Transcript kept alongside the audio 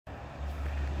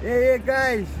Hey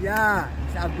guys, yeah,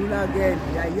 it's Abdullah again.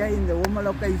 Yeah, here in the Walmer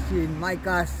location, my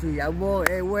kasi, yabo,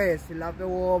 ewe, silaphe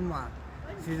Walmer.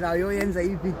 Sizayoyenza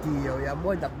i-video,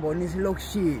 yabo, dakubonisa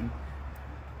location.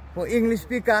 For English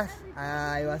speakers,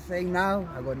 I was saying now,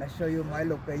 I'm gonna show you my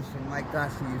location, my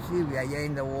kasi. You see, we are here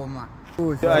in the Walmer.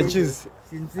 I choose.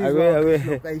 Since this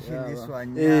location, yeah, this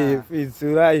one, yeah. It's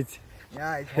right.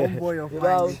 Yeah, it's homeboy of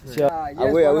mine.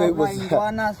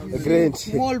 Great.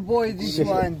 Small boy, this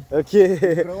one.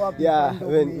 Okay. Yeah,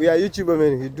 man, we are YouTuber,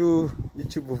 man. We do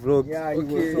YouTube vlog. Yeah,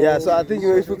 okay. Yeah, so I think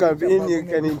if you can be in, you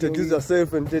can introduce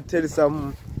yourself and tell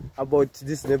some about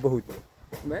this neighborhood.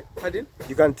 Man, pardon?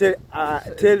 You can tell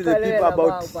the people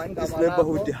about this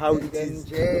neighborhood, how it is.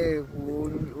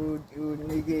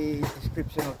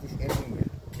 Description of this area.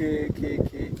 Okay.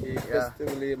 First of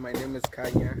all, my name is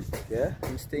Kanya. Yeah.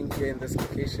 I'm staying here in this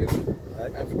location.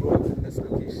 I've grown up in this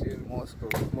location.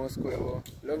 Moscow.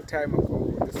 Long time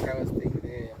ago, this guy was staying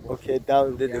there. Okay,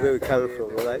 down there, where we come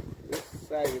from, right? This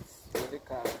side, it's really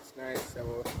calm. It's nice.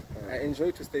 So, I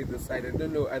enjoy to stay this side. I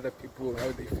don't know other people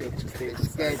how they feel to stay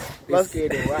this side. They're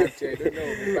scared or what? I don't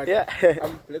know. But yeah.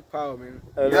 I'm black power, man.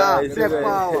 Yeah, black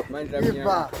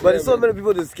power. But there's so many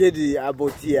people that scared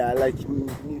about here. Like,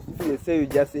 if you say you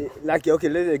just say, like, okay,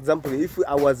 let's example. If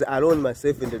I was alone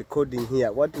myself in the recording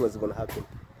here, what was going to happen?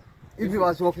 If you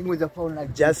was walking with the phone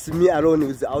like just me alone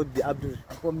without the Abdul.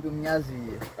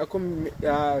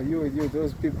 You,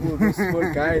 those people, those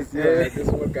small guys, yeah, those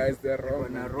small guys, they're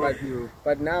wrong.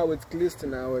 But now it's clear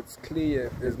now, it's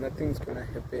clear, there's nothing's gonna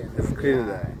happen. It's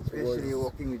clear, especially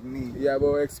walking with me. Yeah,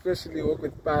 but especially walk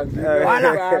with Pam.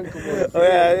 Oh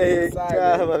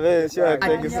yeah, my man, sure,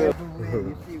 thank you so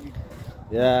much.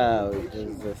 Yeah,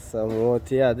 there's some more.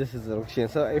 Yeah, this is the location.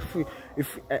 So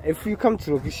if you come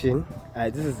to location,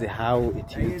 this is how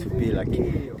it used to be, like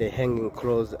they hanging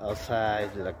clothes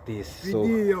outside like this. So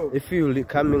if you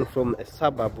coming from a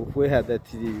suburb where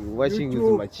that you washing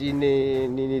with machine,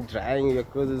 drying your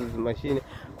clothes with machine,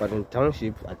 but in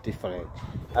township are different.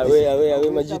 Away,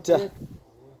 Majita.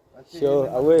 Sure,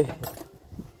 away.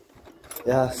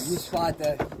 Yes. This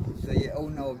father is the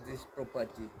owner of this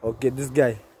property. Okay, this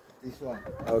guy. This one.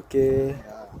 Okay.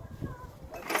 Yeah.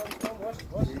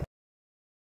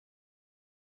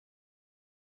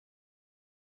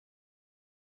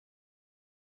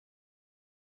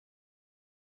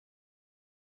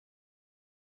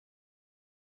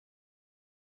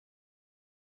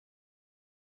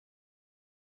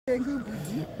 Thank you.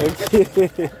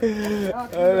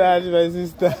 Alright, my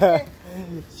sister. Okay.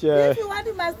 Sure. If you want,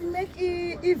 you must make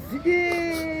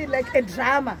it like a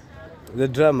drama. The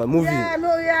drama, movie? Yeah,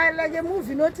 no, yeah, like a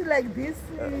movie, not like this.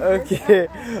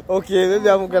 Okay, maybe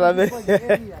I'm gonna make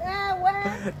Yeah,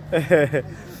 well.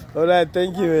 Alright,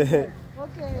 thank you.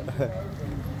 Okay.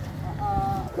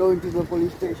 Going to the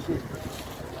police station.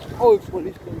 Oh, it's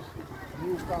police station.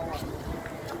 New car.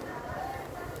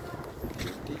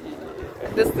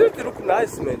 The street look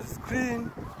nice, man. It's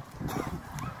clean.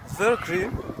 It's very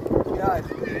clean. Yeah, it's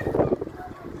clean.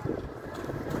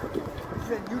 It's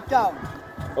a new town.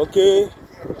 Okay.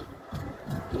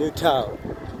 New town.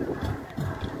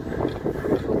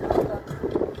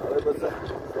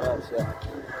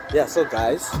 Yeah, so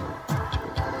guys,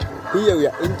 here we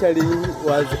are entering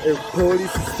was a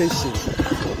police station.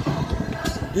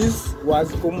 This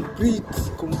was complete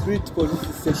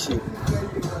police station.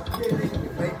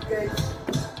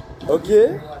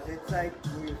 Okay. Say,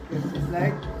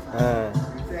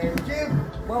 Chief,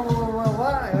 I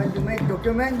want to make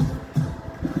document.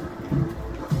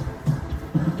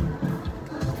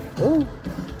 Oh.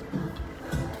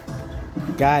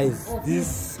 Guys,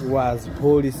 this was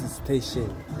police station.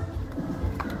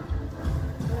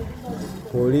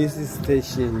 Police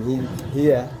station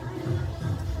here.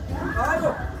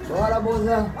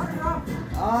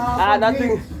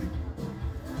 Nothing.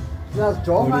 Just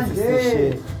police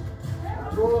station.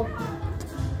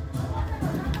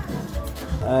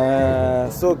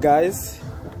 So guys,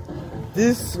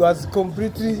 this was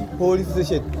completely police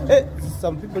station. Hey,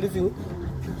 some people living.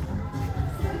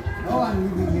 No one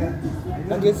living here.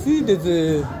 I can see there's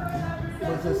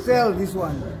a cell, this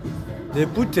one. They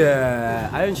put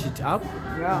iron sheet up.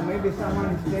 Yeah, maybe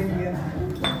someone is staying here.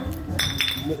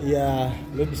 Yeah,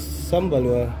 maybe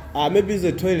somebody. Maybe it's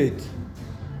a toilet.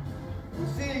 You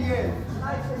see here,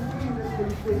 nice and clean, this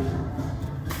police station.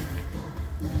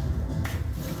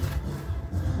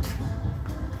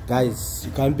 Guys,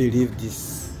 you can't believe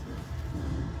this.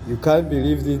 You can't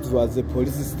believe it was a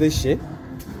police station.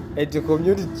 And the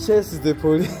community chased the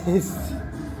police,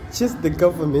 chased the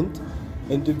government,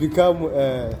 and to become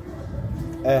a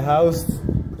house,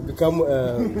 become,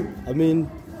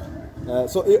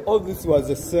 so all this was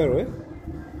a cell,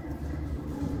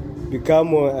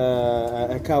 become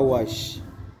a car wash.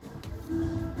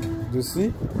 Do you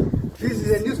see? This is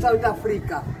a new South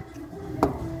Africa.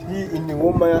 Here in the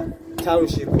Walmer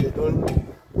Township, they don't want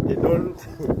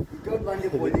the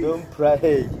police. They don't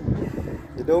pray.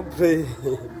 They don't pray.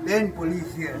 Then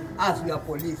police here. Ask your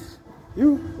police.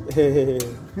 You?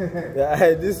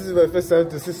 Yeah, this is my first time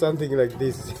to see something like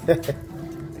this.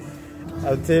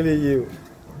 I'm telling you,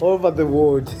 all over the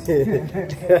world.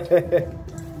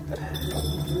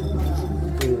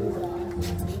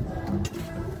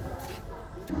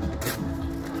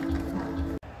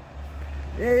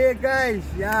 Hey guys,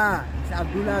 yeah, it's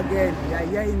Abdullah again. Yeah,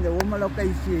 here in the Walmer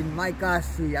location, my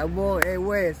kasi, yabo,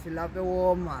 ewe, sila pe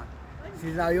Walmer.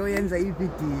 Sizayoyenza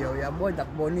i-video, yabo,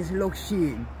 takboni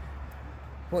silokishin.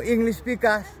 For English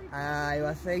speakers, I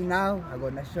was saying now, I'm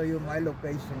gonna show you my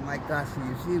location, my kasi.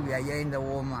 You see, we are here in the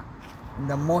Walmer, in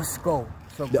the Moscow.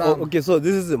 So come. Okay, so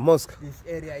this is a mosque. This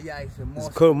area, yeah, it's a mosque.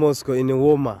 It's called Moscow in the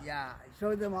Walmer. Yeah,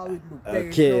 show them how it looks.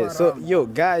 Okay, so yo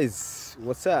guys,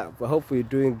 what's up? I hope you're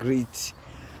doing great.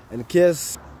 In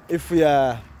case if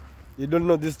you don't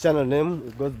know this channel name,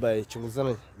 it goes by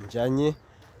Qgeberha Njanye.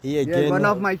 Here again, one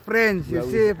of my friends, you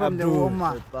see, from the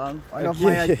Walmer. One of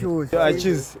my achieves. I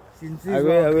choose. Since this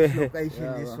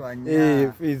location, this one,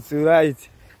 yeah. It's right.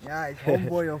 Yeah, it's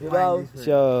homeboy of mine.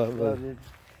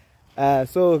 Sure.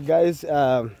 So guys,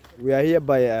 we are here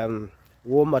by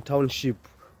Walmer Township.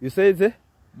 You say it's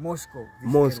Moscow.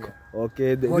 Moscow.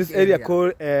 Okay, this area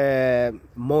called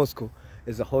Moscow.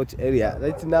 It's a hot area.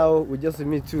 Right now, we just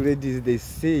meet two ladies. They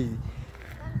say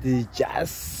they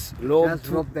just robbed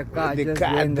the car.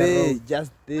 They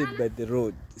just did by the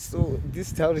road. So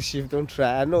this township, don't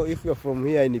try. I know if you're from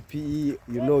here in the PE,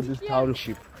 you know this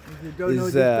township. If you don't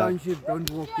know this township, don't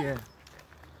walk here.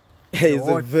 It's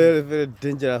a very, very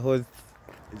dangerous hot.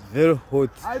 It's very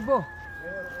hot.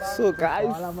 So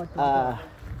guys,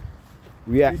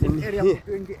 we are in area here.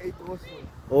 28 also.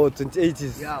 Oh, 28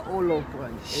 is. Yeah, all over.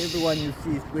 Everyone you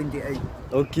see is 28.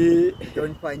 Okay. You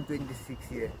don't find 26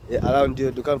 here. Yeah, around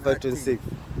here you can't find 26.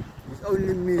 It's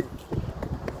only me.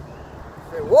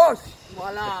 Say, wash,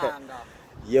 Malanga.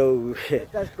 Yo.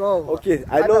 Let us go. Okay,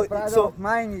 I know. So of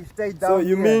mine, he stayed down. So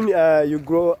you here. mean you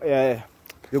grow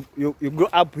you grow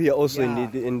up here also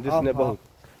in this neighborhood?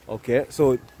 Okay,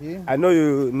 so I know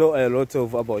you know a lot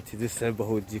about this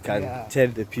neighborhood. You can tell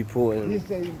the people. And This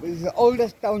is the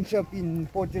oldest township in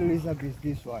Port Elizabeth.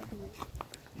 This one.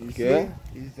 You see,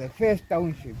 it's the first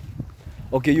township.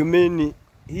 Okay, you mean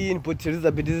here in Port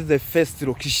Elizabeth, this is the first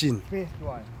location. First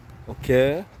one.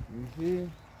 Okay. You see,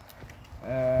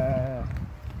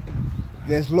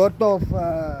 there's a lot of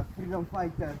freedom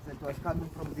fighters that was coming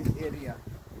from this area.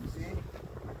 You see,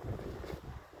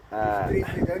 the streets,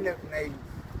 they don't have names.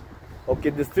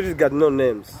 Okay, the streets got no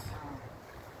names.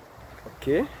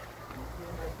 Okay. My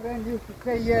friend used to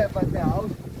stay here, but the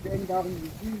house burned down. You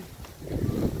see.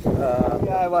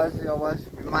 Yeah,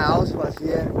 my house was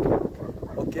here.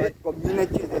 Okay. But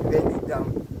community, they burned it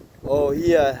down. Oh,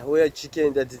 here, where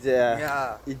chicken that is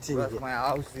eating. That's my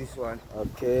house, this one.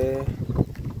 Okay.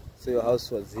 So your house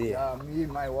was here. Yeah, me,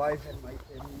 my wife, and my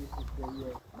family used to stay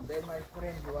here. And then my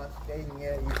friend was staying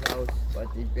here in his house, but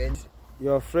he burned.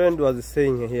 Your friend was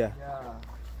staying here.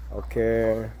 Yeah.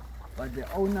 Okay. But the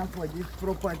owner for this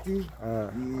property,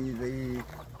 they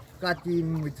cut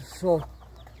him with a saw.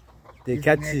 They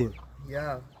cut him?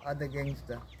 Yeah, other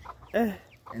gangster. And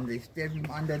they stab him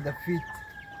under the feet.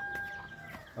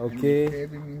 Okay. And they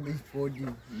stab him in his body,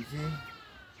 you see.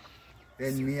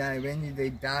 Then me, when they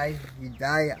die, he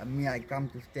die, me, I come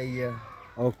to stay here.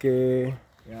 Okay.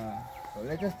 Yeah. So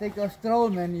let us take a stroll,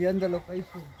 man, here in the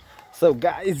location. So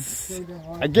guys,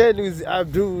 again with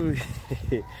Abdul.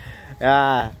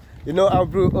 Yeah, you know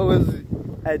Abdul always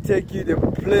I take you the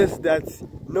place that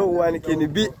no one can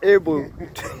be able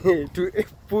to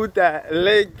put a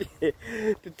leg,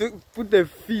 to put the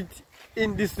feet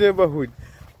in this neighborhood.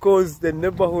 Cause the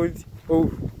neighborhood,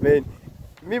 oh man,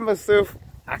 me myself,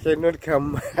 I cannot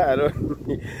come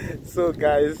around. So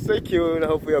guys, thank you. I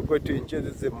hope you are going to enjoy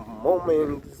this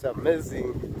moment, this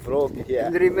amazing vlog here.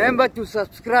 And remember to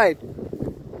subscribe.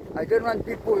 I don't want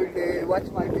people watch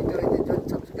my video and they don't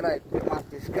subscribe. They must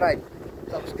subscribe.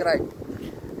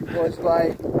 Because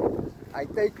why? I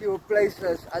take you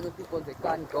places other people they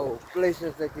can't go.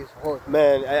 Places that is hot.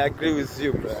 Man, I agree with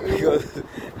you, bro. Because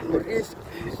you risk.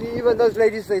 You see, even those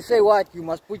ladies, they say what? You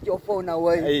must put your phone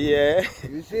away. Yeah.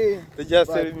 You see? They just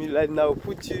tell me like now,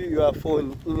 put your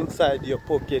phone inside your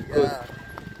pocket because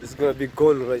it's gonna be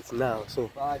gone right now. So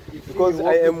because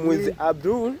I am with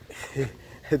Abdul,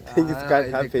 I think it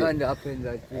can't happen. It can't happen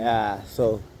that way. Yeah.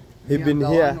 So he been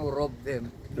here.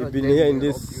 He been here in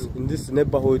this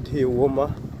neighborhood here,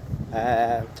 Walmer.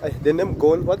 The name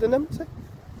gone. What's the name? Say?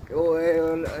 Oh,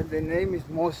 the name is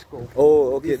Moscow.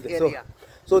 Oh, okay. This area.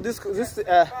 So this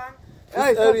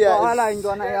area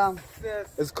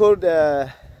is called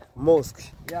mosque.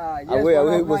 Yeah, yes,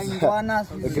 away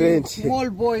was great. Small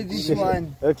boy, this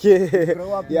one. Okay.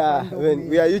 Grow up in Yeah, front of when me.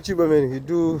 we are YouTuber, man. We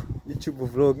do YouTube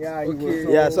vlogs. Yeah,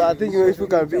 Okay. Yeah, so I think if you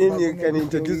can be in, you can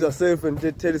introduce yourself and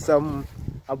tell some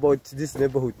about this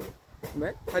neighborhood.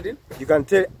 Man, pardon? You can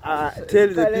tell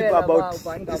the people about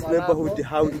this neighborhood,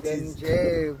 how it is.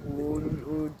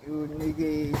 Who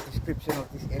description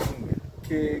of this area.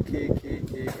 Okay.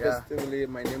 Firstly,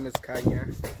 my name is Kanya.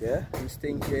 Yeah. I'm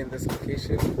staying here in this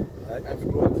location. Right. I've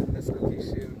grown up in this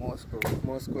location.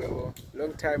 Moscow.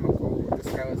 Long time ago, this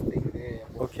guy was staying there.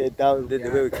 Okay, down there, the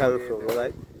way we come from,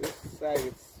 right? This side,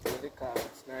 it's really calm,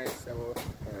 it's nice. So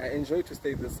I enjoy to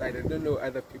stay this side. I don't know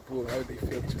other people how they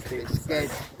feel to stay this side.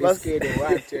 They're scared or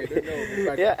what? I don't know.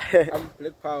 But Yeah. I'm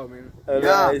black power, man.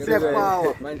 Yeah, Right, black right.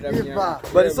 power. Man,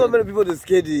 But there's so many people that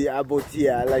scared about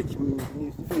here. Like,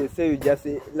 if they say you just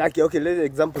say, like, okay, let's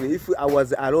example. If I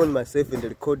was alone myself in the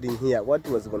recording here, what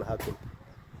was gonna happen?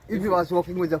 If you was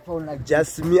walking with the phone like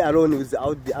Just me alone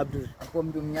without the Abdul. I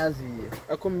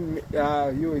come,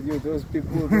 you, those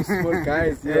people, those small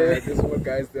guys, those small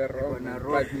guys, they're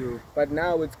wrong. But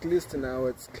now it's clear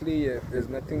it's clear, there's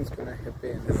nothing's gonna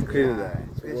happen. It's clear.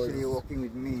 especially walking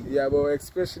with me. Yeah, but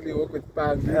especially walk with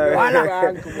Pang. Oh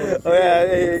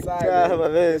yeah, my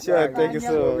man, sure, thank you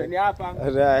so much.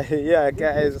 Right, yeah,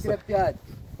 guys. Scrapyard.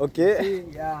 Okay. See,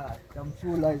 yeah,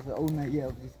 Kamsula is the owner here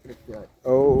of this scrapyard.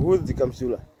 Oh, who's the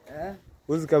Kamsula? Eh?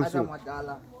 Who's the Kamsula?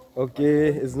 Madala. Okay,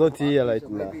 it's not here right So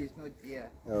now. maybe it's not here.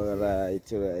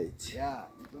 Alright. Yeah,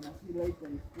 you're gonna see later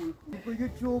in school. People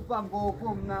YouTube and go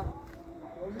home now.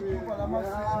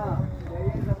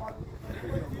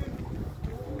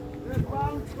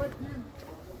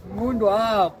 Mundo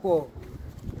hapo.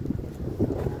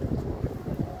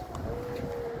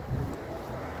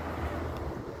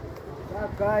 Yeah,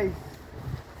 guys.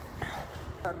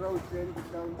 Road in the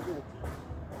township.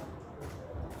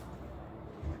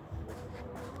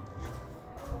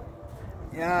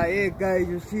 Yeah, hey guys,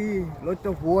 you see lot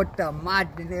of water, mud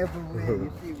and everywhere.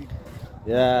 You see.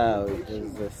 Yeah,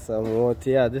 there's some water.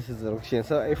 Yeah, this is the location.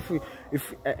 So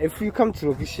if you come to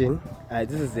location,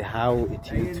 this is how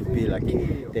it used to be. Like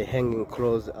they hanging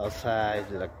clothes outside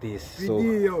like this.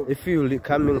 So if you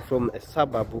coming from a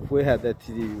suburb where that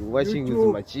washing with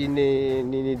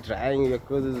machine, drying your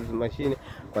clothes with machine,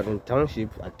 but in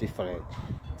township are different.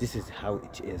 This is how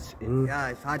it is in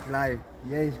it's hard life.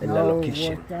 Yes, in the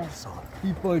location. Water. So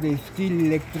People they steal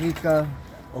electrical.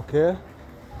 okay.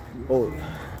 Oh.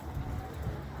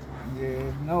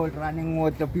 Yeah, no running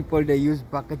water. People they use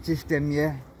bucket system.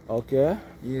 Yeah. Okay.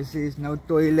 You see, it's no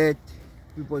toilet.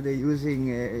 People they using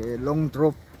a long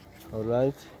drop. All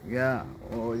right. Yeah,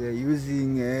 or they're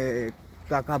using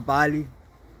kakabali.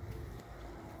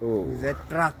 Oh. With that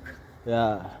truck.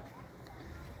 Yeah.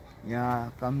 Yeah,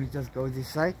 come we just go this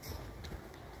side.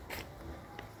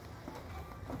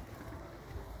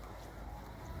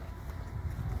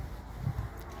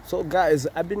 So guys,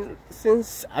 I've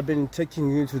been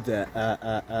taking you to the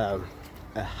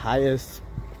highest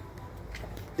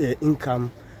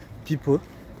income people.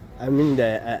 I mean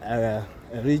the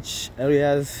rich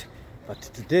areas, but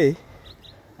today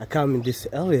I come in this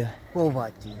area.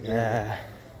 Poverty. Yeah.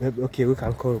 Okay, we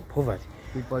can call it poverty.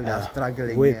 People are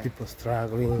struggling. Where yeah. people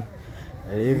struggling,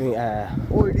 living.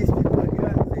 All these people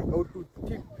here, they go to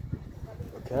tip.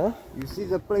 Okay. You see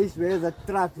the place where the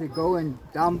trucks they go and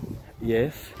dump.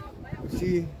 Yes. You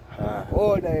see,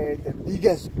 all the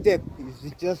biggest step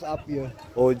is just up here.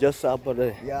 Oh, just up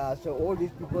there. Yeah, so all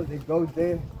these people they go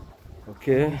there.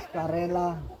 Okay. It's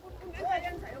Karela.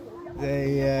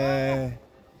 They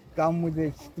come with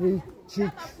the street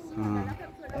chicks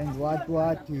and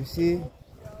what you see.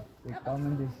 They come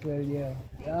and they sell here.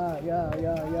 Yeah,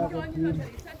 the team.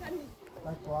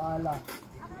 That's wala.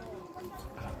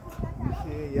 You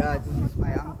see, yeah, this is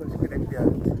my uncle's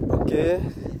scrapyard. Okay.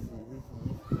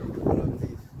 All of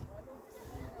this.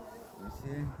 You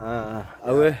see?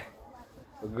 Away.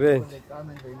 Great. They come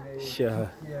and they make Sure.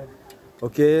 here.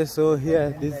 Okay, so here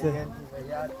And this. they enter the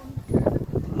yard.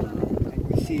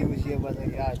 And you see who's here by the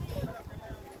yard.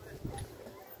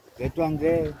 That one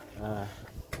there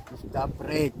is the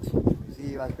bread.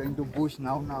 See, I was going to bush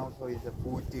now, so it's a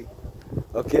booty.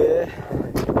 Okay.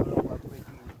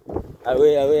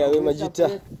 Away,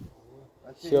 Majita.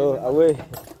 Sure, away.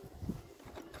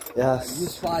 Yes.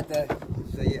 His father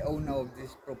is the owner of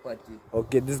this property.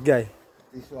 Okay, this guy.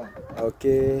 This one.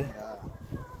 Okay. Yeah.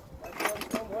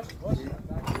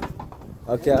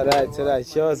 Okay, alright,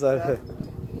 sure, sir.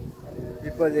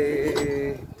 People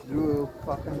they do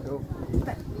fucking dope.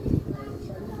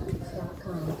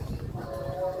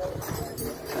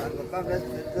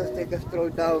 Let's take a stroll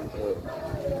down.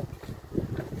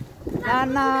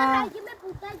 Nana.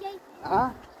 Huh?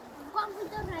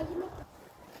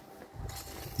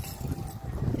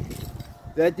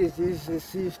 That is his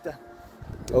sister.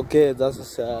 Okay, that's a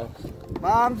sad.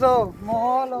 Mamzo,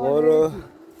 Molo. Molo.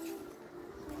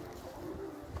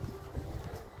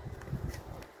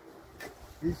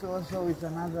 This also is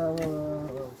another.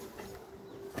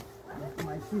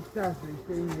 My sister, they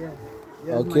staying there.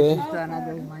 Yes, Okay. My sister,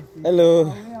 another is my sister.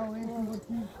 Hello.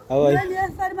 How are you?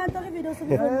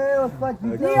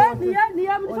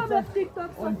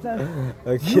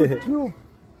 Okay. YouTube.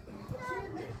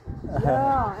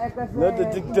 Not the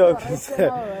TikTok.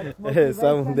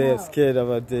 Some they are scared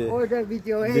about the Oh, the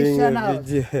video being a channel.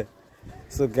 video.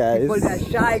 So guys. People are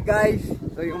shy, guys.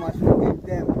 So you must forgive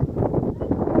them.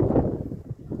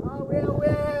 Oh,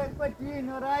 we're Patin,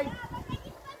 alright?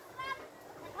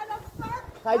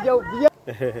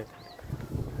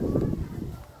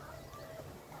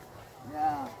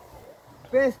 Yeah.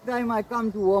 First time I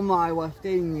come to Walmer, I was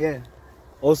staying here.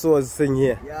 Also was staying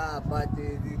here. Yeah, but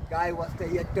the guy was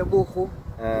staying at Qgeberha.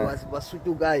 He was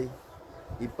Basutu guy.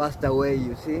 He passed away,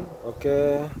 you see.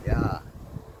 Okay. Yeah.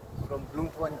 From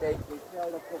Bloemfontein, they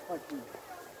sell the property.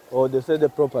 Oh, they sell the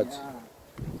property.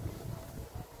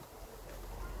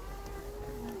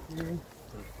 Yeah. See?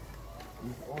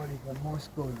 This all is a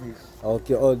mosque, this.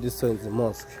 Okay, all this one is the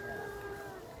mosque.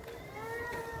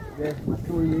 There's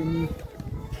Matuyini.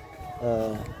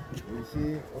 Uh, You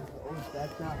see, all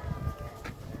data.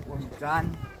 All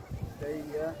done. Stay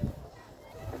here.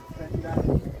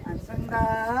 And Sanda.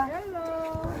 Hello.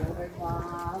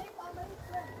 Hello.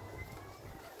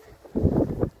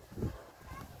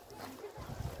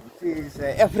 See, it's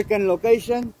an African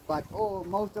location, but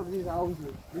most of these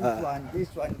houses,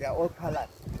 this one, they are all colored.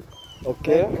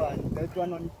 okay. That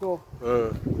one on top.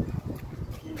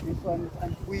 See, this one is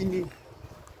on Queenie.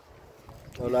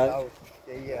 Alright.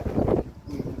 Stay here.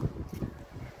 You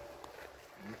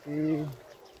see,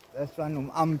 that's one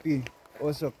Ampi,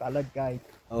 also colored guy.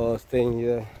 Oh, staying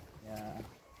here. Yeah.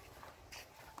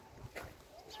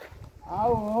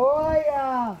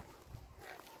 Ahoya!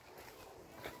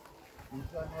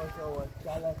 This one also was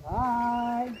colored.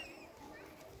 Hi!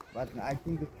 But I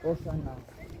think it's Kosa now.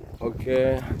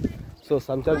 Okay. So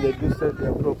sometimes they do sell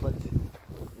their property.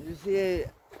 You see,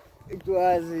 it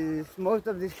was most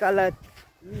of this colored.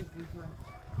 This one.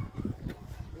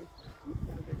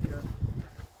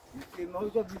 You see,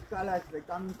 most of these colors they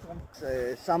come from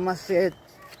Somerset,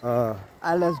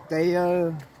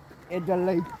 Alasdair,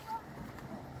 Adelaide,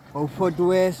 Beaufort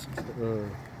West.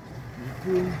 You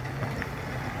see,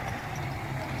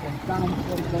 from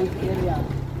Township, those areas.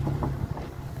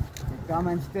 They come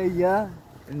and stay here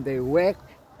and they work.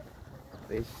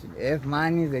 They have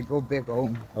money, they go back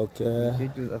home. Okay. See,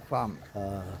 to the farm.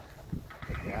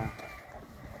 Yeah.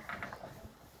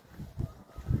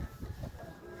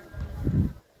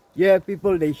 Yeah,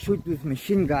 people they shoot with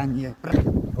machine gun here.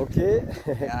 Okay.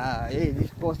 Yeah, hey, this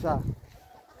Kosa.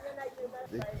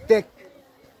 The tech.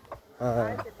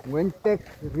 When tech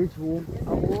reach home,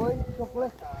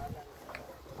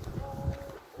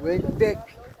 when tech.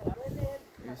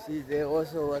 You see, there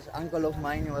also was uncle of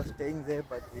mine who was staying there,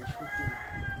 but they shoot him.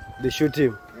 They shoot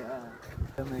him.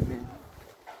 Yeah, my man.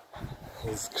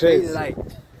 It's crazy. Light.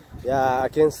 Yeah, I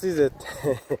can see that.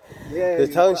 Yeah, the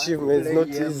township is not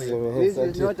here, easy, man. This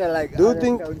is not like do you other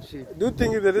think? township. Do you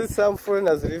think there is some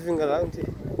foreigners living around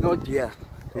here? Not here.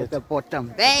 At the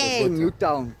bottom. Hey, New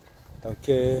Town.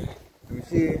 Okay. You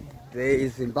see, there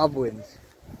is Zimbabweans.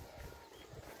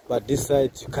 But this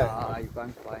side you can't. You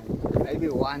can't find. Maybe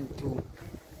 1, 2.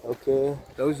 Okay.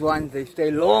 Those ones they stay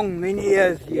long, many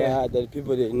years here. Yeah, the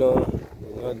people they know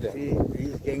them. See,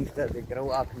 these gangsters they grow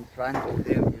up in front of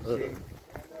them. You see.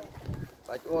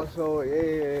 But also,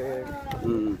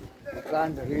 you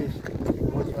can't risk.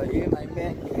 Also, my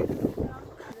man.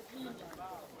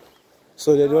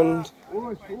 So they don't.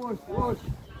 Wash.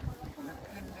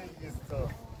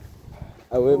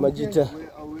 Away Majita.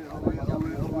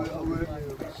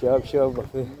 Sharp,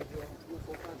 buffet.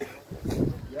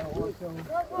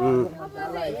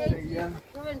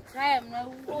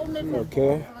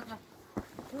 Okay.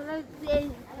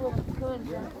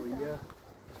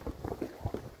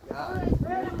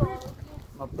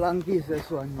 My planky is this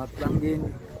one, my planky.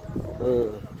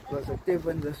 It was a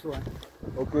tavern this one.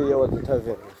 Okay, yeah, what the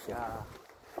tavern? Yeah.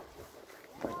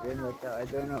 But then I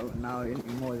don't know now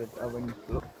anymore that tavern is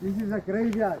closed. This is a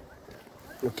graveyard.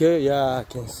 Okay, yeah, I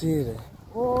can see that.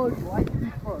 All white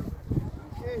people.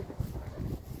 Okay.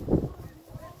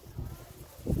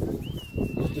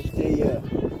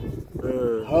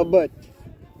 Herbert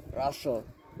Russell.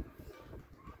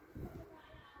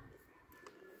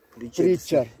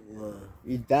 Preacher. Yeah.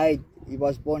 He died. He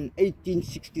was born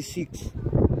 1866.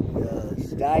 Yes.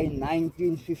 He died in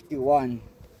 1951.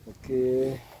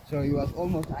 Okay. So he was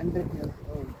almost 100 years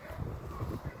old.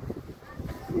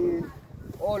 See,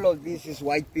 all of this is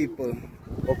white people.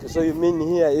 Okay, so you mean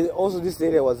here, also this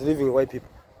area was living white people?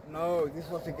 No, this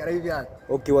was a graveyard.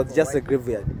 Okay, was just a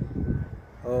graveyard.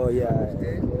 Oh yeah.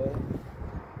 Okay.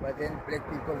 But then black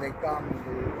people, they come,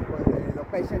 the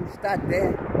location start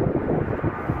there.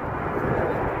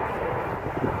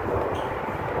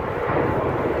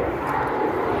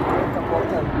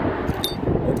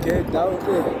 Okay, down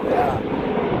there. Yeah.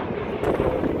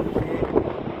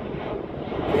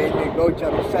 Then we go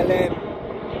Jerusalem,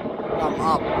 come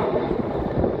up.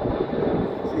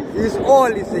 See, this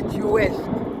all is a G West.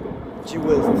 G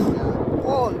West. Yeah,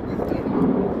 all this area.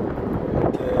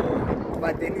 Okay.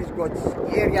 But then it's got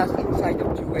areas inside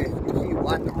of G West. You see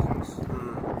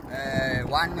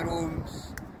one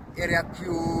rooms, Area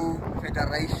Q,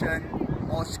 Federation,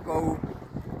 Moscow,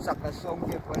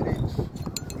 Sakasonge Village,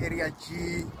 Area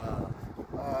G,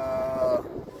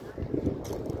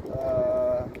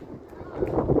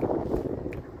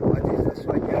 what is this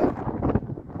one here?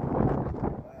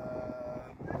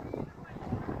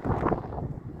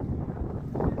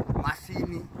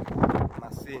 Massini.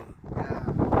 Machine. Yeah.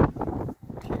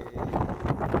 Okay.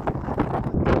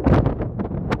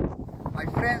 My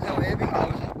friends are having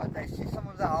houses, but I see some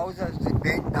of the houses they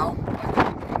bent down by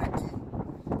the community.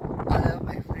 Other of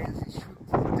my friends they shoot,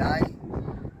 they die.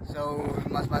 So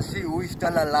we must see who is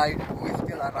still alive, who is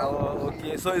still around. Oh,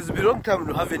 okay. So it's been a long time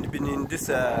you haven't been in this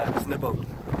neighborhood.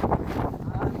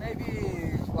 Maybe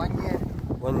it's 1 year.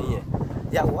 1 year.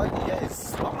 Yeah, 1 year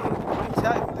is long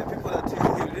time. The people that you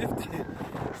lived in,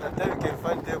 sometimes you can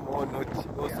find them or not.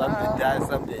 Or some they die,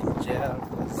 some they in jail.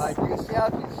 But you see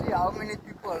how many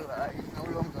people is no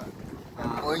longer.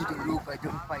 I'm going to look, I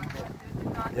don't find them.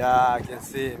 Yeah, I can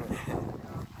see.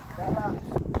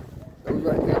 Those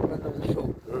are the front of the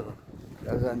show.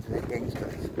 Those are the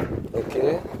gangsters.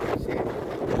 Okay. See?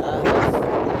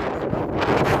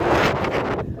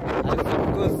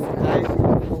 Because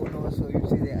So you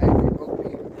see the eyes, they go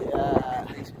big. yeah.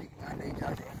 They speak and they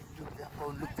just look the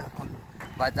phone.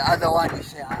 But the other one, you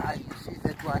say, you see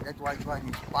that one is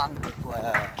bang, that one.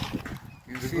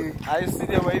 You see? I see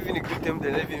them even greet them, they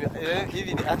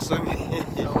even answer me.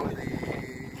 So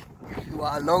if you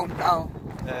are alone now,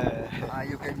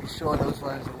 you can be sure those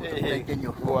ones will take in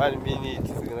your phone. 1 minute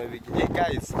is gonna be. Hey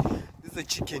guys, this is a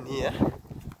chicken here.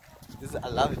 I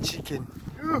love chicken.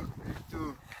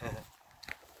 Too.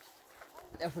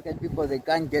 African people, they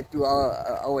can't get to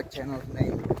our channel's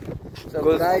name.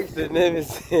 So guys, the name is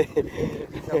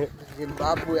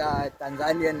Zimbabwe,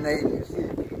 Tanzanian name, you see.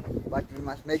 But we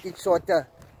must make it shorter.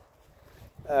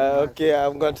 okay,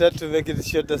 I'm gonna try to make it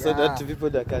shorter so that people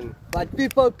that can. But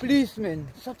people, please, man,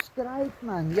 subscribe,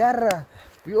 man. Yeah.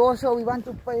 We want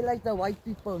to pay like the white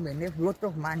people, man. They have a lot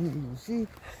of money, you see.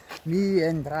 Me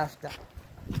and Rasta.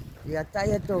 We are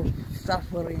tired of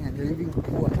suffering and living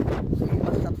poor. So you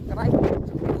must subscribe.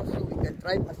 So we can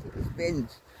drive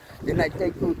Mercedes-Benz. Then I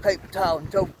take you to Cape Town,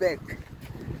 Joburg.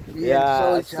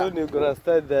 Yeah, soon you're gonna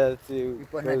start that. We're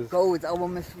gonna go with our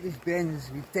Mercedes-Benz.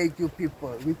 We take you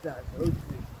people with us.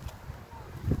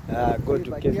 Go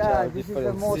to Cape Town,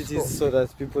 different cities, so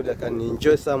that people that can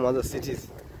enjoy some other cities.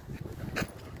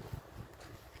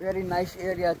 Very nice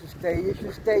area to stay. If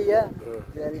you stay here,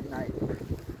 very nice.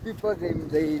 People,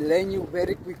 they learn you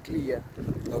very quickly here.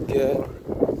 Okay.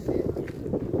 See?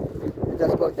 You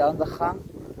just go down the gang.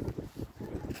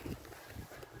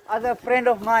 Other friend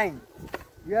of mine,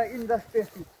 we are in the space.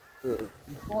 You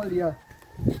fall here.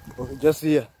 Okay, just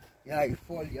here. Yeah, you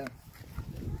fall here.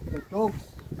 The dogs.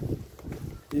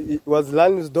 It was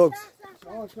Lan's dogs.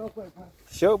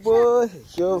 Show boy,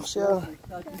 show. They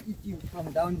start to eat you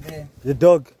from down there. The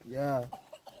dog. Yeah.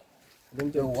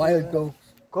 The wild dogs.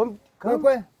 Come.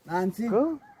 Nancy.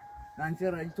 Come. Nancy,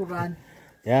 ready to run.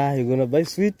 Yeah, you're gonna buy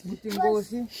sweet?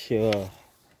 Sure.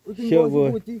 Sure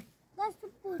boy.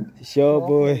 Sure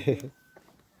boy.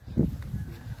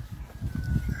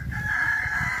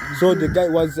 So the guy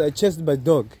was chased by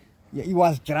dog? Yeah, he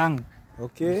was drunk.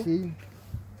 Okay. You see?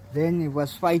 Then he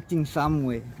was fighting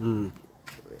somewhere.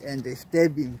 And they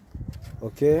stabbed him.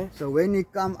 Okay. So when he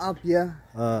come up here,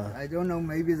 I don't know,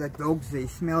 maybe the dogs, they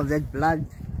smell that blood.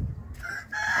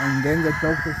 And then the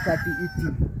dogs they start to eat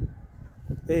him.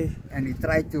 Hey. And he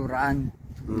tried to run.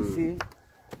 You see?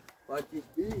 But he's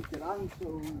being drunk,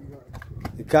 so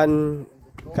you can't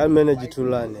manage to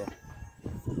run. Yeah.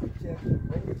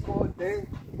 when he called there,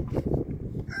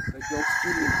 the dogs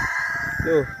kill him.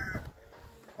 Yo,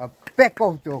 A pack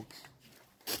of dogs.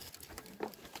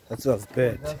 that sounds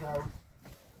bad.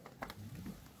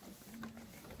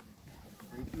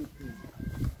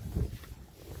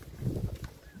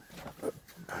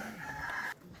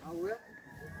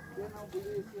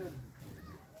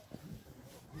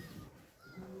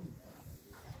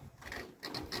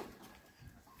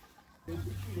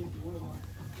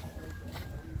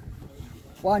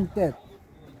 One tap.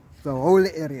 The whole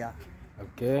area.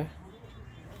 Okay.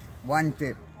 One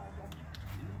tap.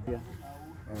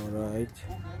 Alright.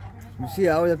 You see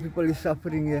how the people is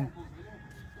suffering here?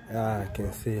 Yeah, I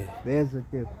can see. There's the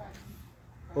tap.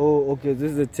 Oh, okay.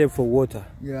 This is the tap for water.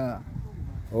 Yeah.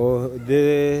 Oh,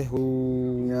 they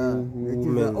who? Yeah. It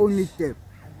is the only tap.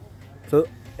 So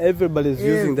everybody's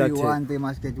using that Everyone, tap. they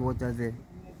must get water there.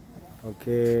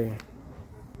 Okay.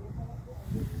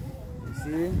 You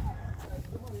see?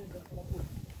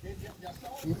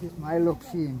 This is my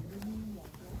location.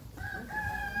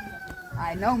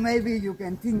 I know maybe you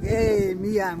can think, hey,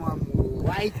 me, I'm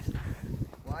white.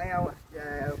 Why I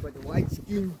got white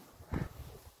skin?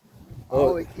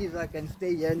 Oh. Oh, it is, I can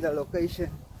stay here in the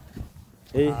location.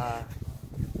 Hey.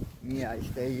 Me, I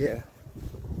stay here.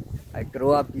 I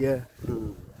grew up here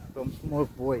from small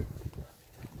boy.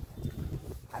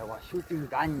 I was shooting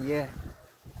gun here.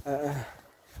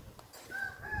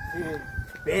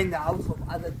 See, in the house of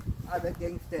other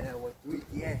gangsters I was doing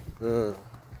here.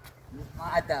 His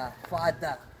mother,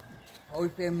 father, whole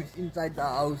family is inside the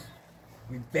house.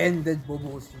 We banded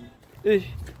Bobosi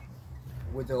Hey.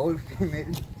 with the whole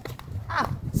family.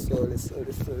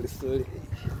 Sorry.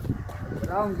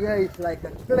 Around here it's like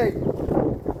a clay. See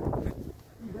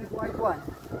that white one?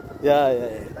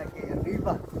 Yeah. Like a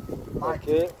river.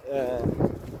 Okay.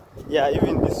 Yeah,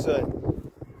 even this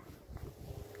one.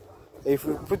 If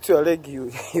you put your leg, you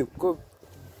go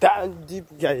down deep,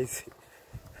 guys.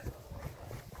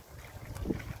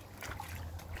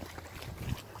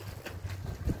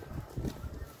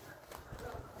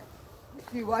 You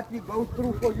see what we go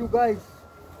through for you guys.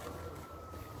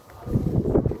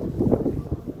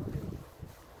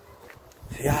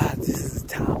 Yeah, this is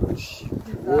Township.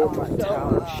 Walmer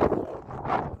Township.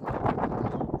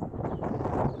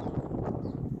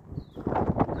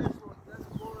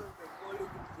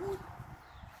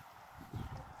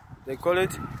 They call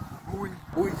it?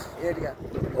 Bush area.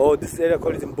 Oh, this area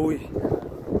call it Mbui.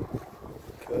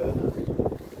 Okay.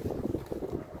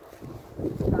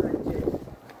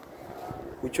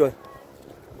 Which one?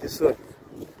 This one.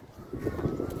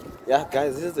 Yeah,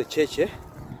 guys, this is the church, eh?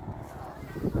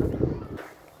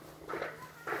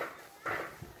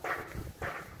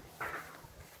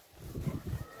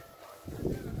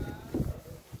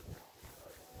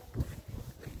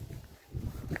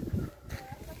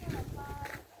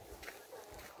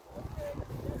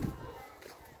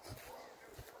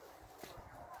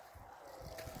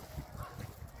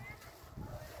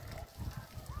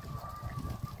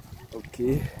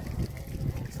 Okay,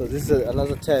 so this is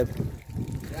another tap.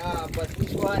 Yeah, but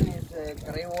this one is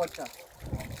grey water.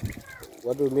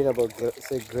 What do you mean about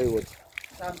say grey water?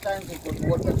 Sometimes it got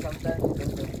water, sometimes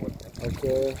it don't get water.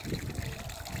 Okay.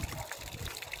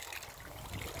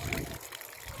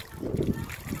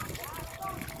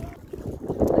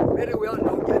 Very well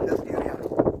known in this area.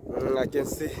 I can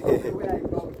see. Everywhere I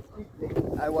go,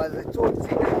 I was a told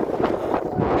singer.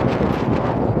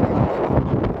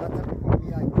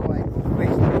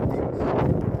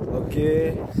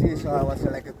 Okay. See, so I was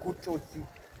like a good chotsi.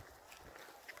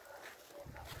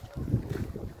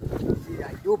 See,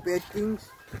 I do bad things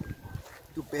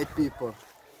to bad people.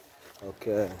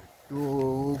 Okay.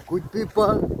 To good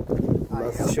people, I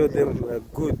Must show them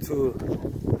good too.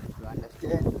 You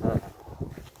understand?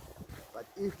 But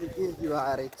if it is you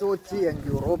are a chotsi and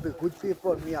you rob a good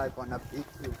people, me, I'm gonna beat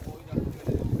you.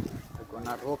 I'm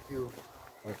gonna rob you.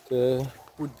 Okay.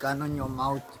 Put gun on your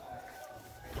mouth.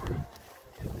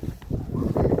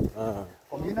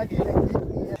 Community, they give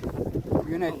me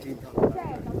community.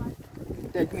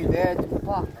 Take me there to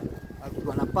park. I'm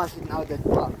gonna pass it now that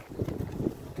park.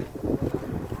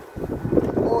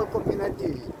 All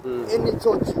community, any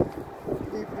church,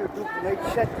 if you do make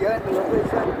shut here in the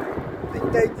location, they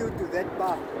take you to that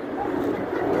park.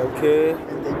 Okay.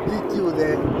 And they beat you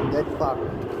there in that park.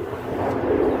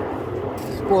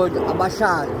 It's called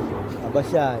Abashai.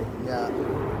 Abashai. Yeah.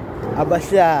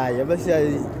 Abashai.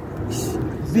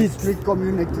 Beach street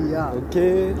community, yeah.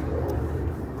 Okay.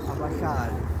 Abashai.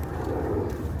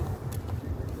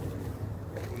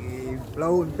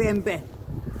 Blow bembe.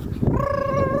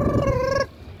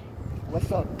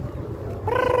 What's up?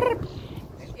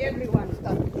 And everyone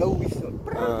starts to blow whistle.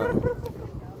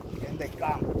 And they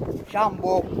come.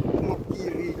 Shambo,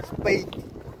 Mokiri, Spade,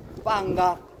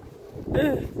 Panga.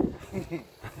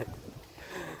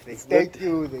 They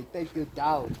take you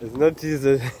down. It's not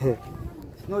easy.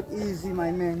 It's not easy,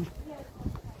 my man.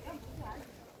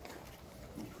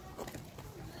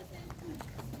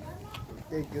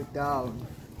 They take you down.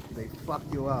 They fuck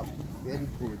you up. Very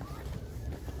good.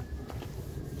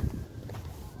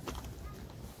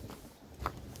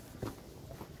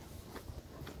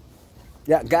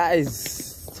 Yeah,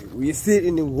 guys, we sit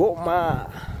in the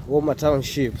Walmer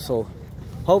Township. So,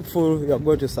 hopefully, you are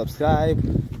going to subscribe,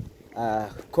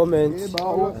 comment.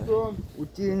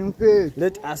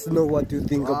 Let us know what you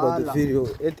think about the video.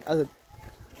 Let us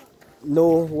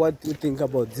know what you think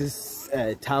about this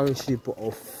township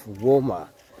of Walmer.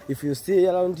 If you stay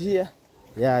around here,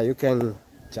 yeah, you can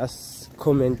just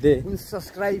comment there.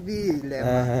 Subscribe.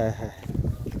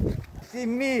 See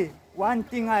me. One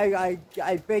thing I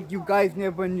bet you guys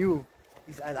never knew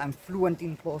is that I'm fluent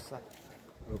in Xhosa.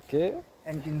 Okay.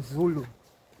 And in Zulu.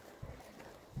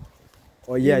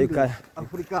 Oh yeah, English, you can.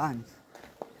 Afrikaans.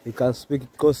 You can speak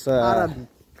Xhosa. Arabic.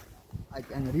 I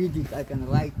can read it. I can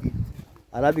write it.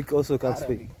 Arabic also can Arabic.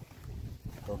 speak.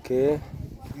 Okay.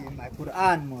 See, my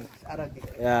Quran more is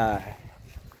Arabic. Yeah.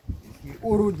 See,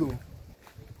 Urdu.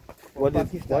 What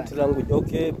Pakistan. language?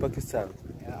 Okay, Pakistan.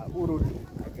 Yeah, Urdu.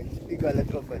 I can speak a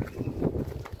little bit.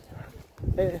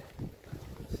 Hey.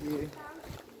 See.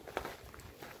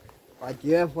 But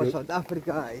here for South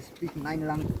Africa, I speak 9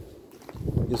 languages.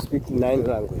 You speak 9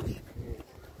 languages.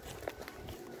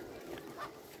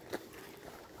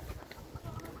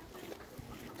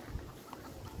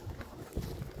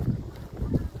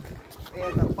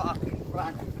 There's a park in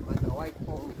front with a white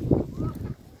pole.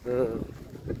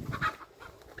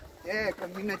 Yeah,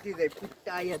 community, they put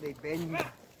tire, they bend.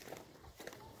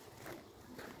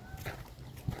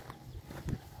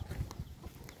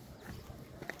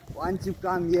 Once you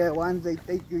come here, once they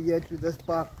take you here to this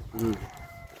park,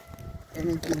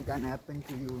 anything can happen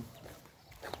to you.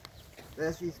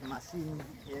 This is machine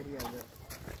area there.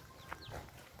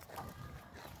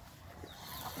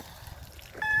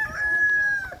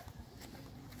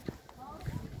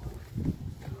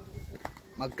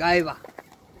 MacGyver.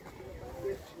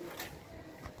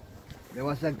 There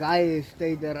was a guy who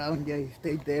stayed around here, he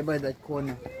stayed there by that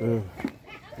corner.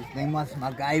 His name was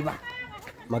MacGyver.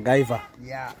 MacGyver.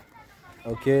 Yeah.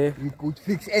 Okay. He could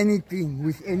fix anything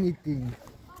with anything.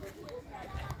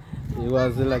 He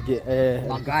was like a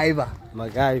MacGyver.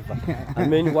 MacGyver. I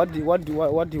mean, what he was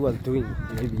doing?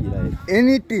 Maybe like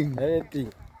Anything.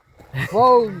 anything.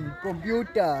 Phone,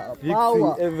 computer, Fixing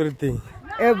power, everything.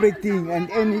 everything and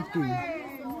anything.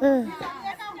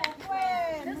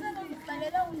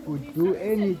 Could do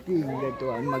anything, that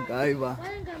one MacGyver.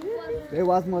 There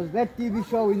was that TV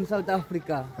show in South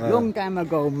Africa, long time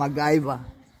ago, MacGyver.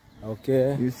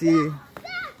 Okay. You see,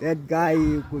 that guy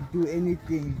could do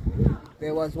anything.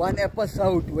 There was one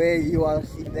episode where he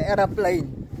was in the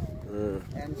airplane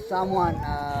and someone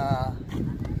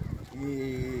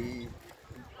he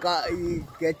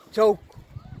get choked.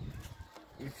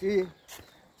 You see?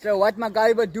 So what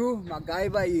MacGyver do?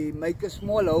 MacGyver, he make a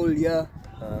small hole here.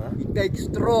 He takes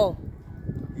straw.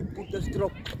 He put the straw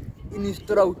in his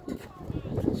throat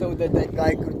so that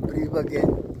guy could breathe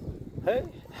again. Hey.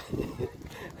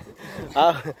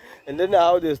 And then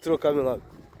how the straw coming out?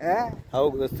 Eh? How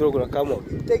the straw gonna come out?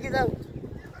 Take it out.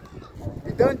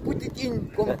 You don't put it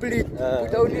in complete.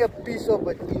 Put only a piece of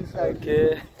it inside.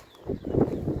 Okay.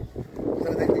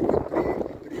 So that you could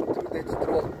breathe through that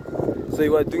straw. So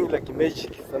you are doing like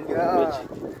magic, something like magic.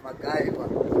 MacGyver.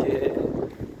 Okay.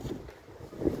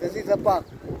 This is a park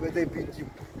where they beat you.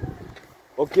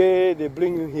 Okay, they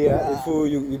bring you here if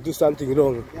you do something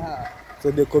wrong. Yeah.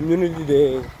 So the community,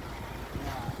 they...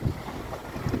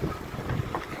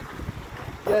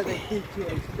 Yeah, they teach you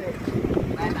respect,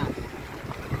 manners.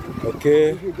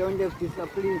 Okay. If you don't have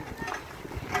discipline.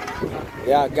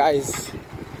 Yeah, guys.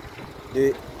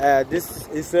 This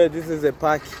is a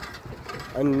park,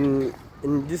 and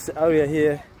in this area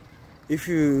here, if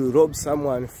you rob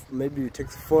someone, maybe you take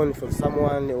the phone from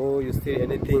someone or you steal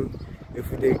anything, if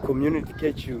the community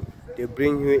catch you, they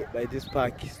bring you by this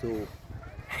park. So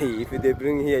if they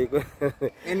bring here, you go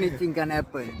Anything can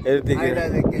happen. Anything Either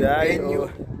they can die ban you,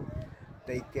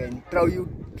 they can throw you,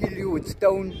 kill you with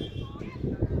stone,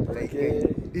 they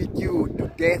can beat you to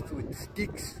death with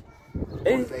sticks,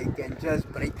 or they can just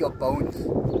break your bones.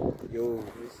 Yo.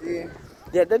 You see?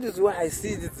 Yeah, that is why I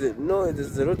see this.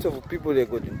 There's a lot of people that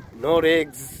got no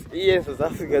legs. Here in South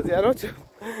Africa, there are a lot of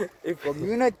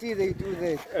Community, they do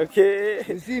that. Okay.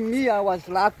 You see, me, I was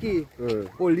lucky.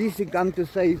 Police come to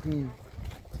save me.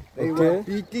 They were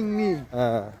beating me.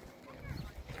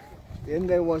 Then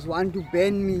there was one to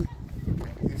ban me,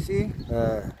 you see.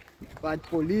 But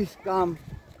police come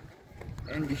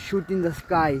and they shoot in the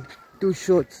sky, 2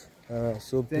 shots.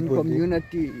 So Then people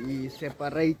community is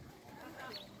separate.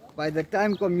 By the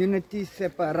time community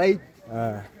separate,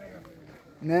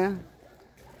 nah,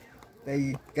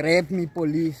 they grab me,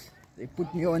 police. They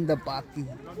put me on the parking.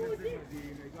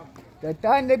 The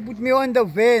time they put me on the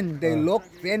van, they lock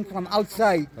van from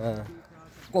outside.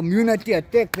 Community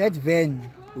attack that van.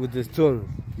 with the stones.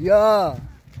 Yeah.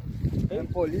 The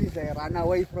police, they run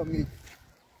away from it.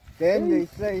 Then they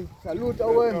say, salute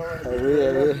Owen.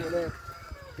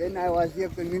 Then I was here,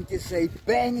 community say,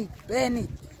 ban it, ban it.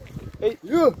 Hey.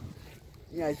 You.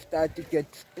 Yeah, I start to get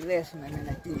stressed, man. And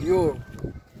I think, yo,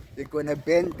 they're gonna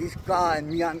ban this car and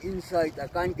me, I'm inside. I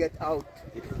can't get out.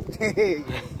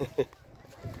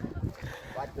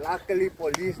 But luckily,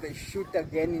 police, they shoot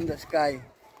again in the sky.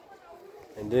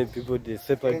 And then people, they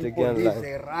separate Then again. police, Like,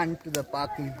 they run to the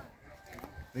parking.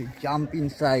 They jump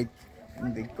inside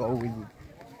and they go with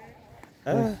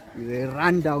it. They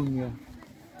run down here.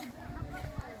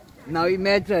 Now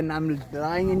imagine I'm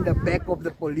lying in the back of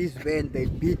the police van. They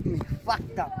beat me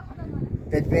fucked up.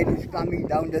 That van is coming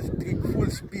down the street full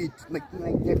speed, making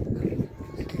like that.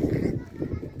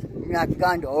 I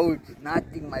can't hold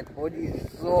nothing. My body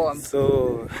is sore. I'm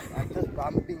just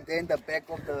bumping there in the back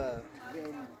of the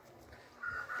van.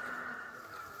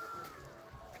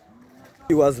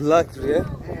 he was lucky, yeah?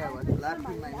 Yeah, I was lucky,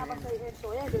 my man.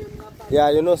 Yeah,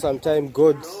 you know, sometimes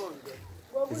God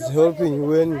is helping you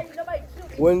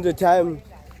when the time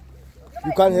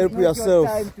you can't help It's not your yourself.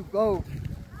 time to go.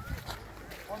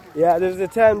 Yeah, there's a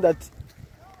time that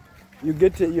you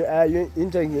get you are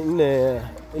entering in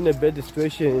a bad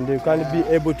situation and you can't be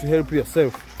able to help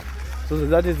yourself. So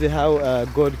that is how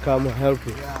God come help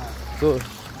you. Yeah. So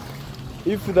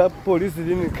if that police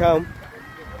didn't come,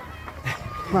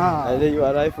 and then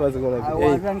your life was gonna be. I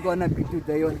wasn't gonna be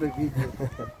today on the video.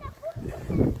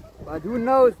 But who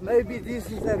knows, maybe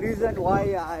this is the reason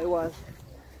why I was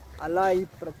alive,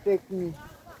 protect me.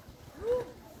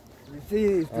 You see,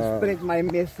 is to spread my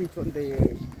message on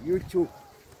the YouTube.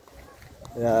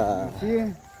 Yeah. You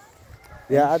see?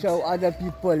 Yeah. And show other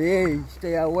people, hey,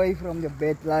 stay away from the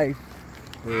bad life.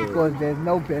 Because there's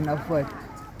no benefit.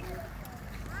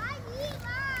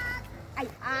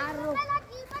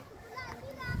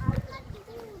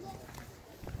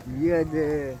 Yeah,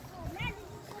 the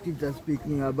kids are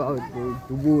speaking about the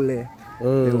Qgeberha.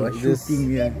 They were shooting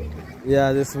here.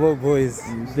 Yeah, the small boys,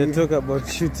 they talk about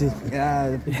shooting. Yeah,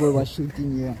 the people were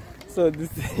shooting here. So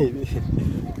this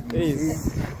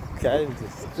is kind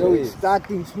of So it's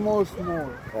starting small.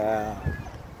 Yeah.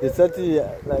 It's starting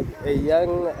like a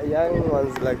young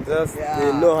ones like this. Yeah.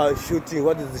 They know how shooting.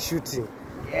 What is the shooting?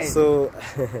 Yes. So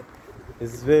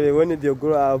it's very when they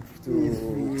grow up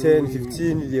to 10,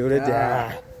 15, they already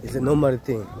it's a normal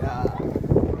thing. Yeah.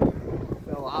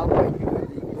 So how can you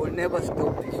will never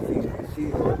stop this thing? You see,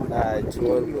 It won't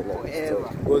forever.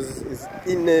 because it's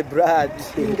in the blood.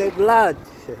 In the blood.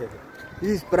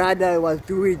 His brother was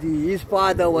doing it, his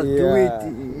father was doing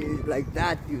it, like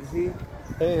that, you see.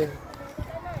 Hey.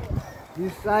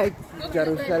 This side is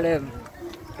Jerusalem.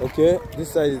 Okay, this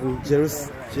side is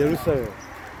Jerusalem.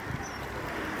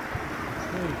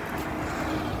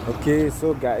 Okay,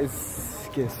 so guys,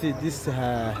 you can see this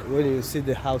when you see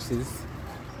the houses.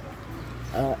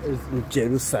 It's in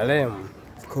Jerusalem.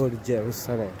 It's called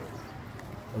Jerusalem.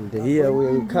 And here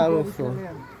where we come from.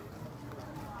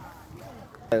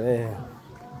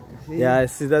 Yeah, I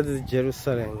see that is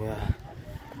Jerusalem. Yeah.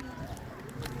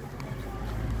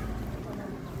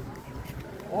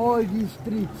 All these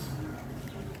streets.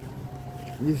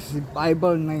 This is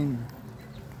Bible name.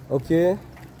 Okay.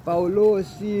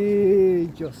 Paulos,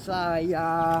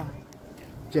 Josiah,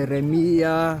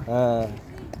 Jeremiah.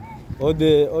 All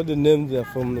the names are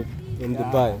from the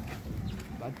Bible.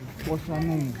 But it's Kosa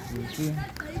names, you see.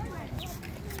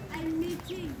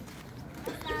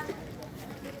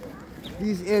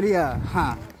 This area, it's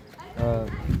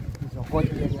a hot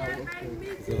area.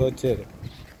 It's a hotel.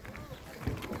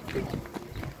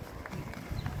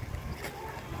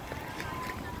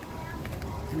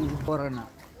 This is foreigner.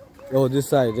 Oh, this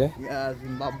side, eh? Yeah,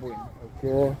 Zimbabwean.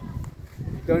 Okay.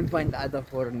 Don't find other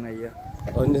foreigner here.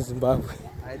 Only Zimbabwe.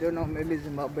 I don't know, maybe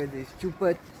Zimbabwe they're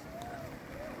stupid.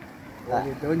 Or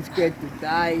they don't scared to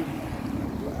die.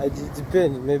 It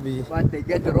depends, maybe. But they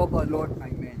get robbed a lot, my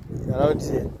man. Around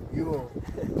here. You.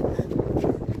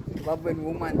 Zimbabwean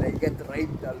woman, they get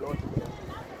raped a lot.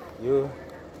 You.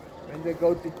 When they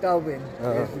go to Township,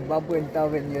 Zimbabwean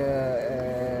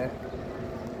Township,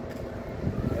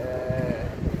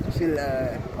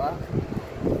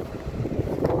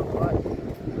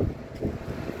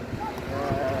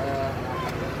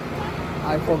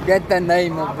 forget the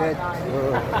name of it.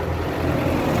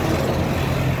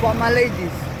 Kwama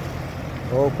Ladies.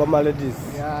 Oh, Kwama Ladies.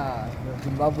 Yeah, the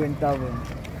Zimbabwean tavern.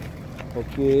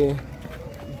 Okay.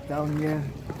 It's down here.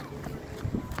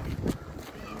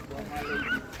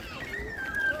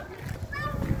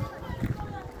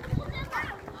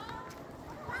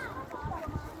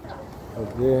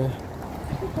 Okay.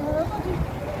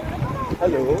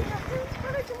 Hello.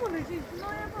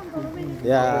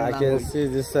 Yeah, I can see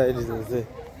this side is the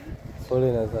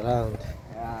foreigners around.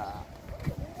 Yeah.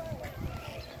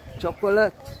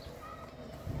 Chocolate.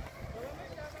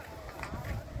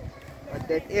 But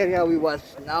that area we was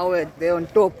now at there on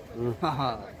top. It's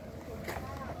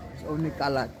only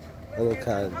colored. Only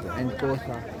colored. And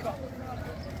Kosa.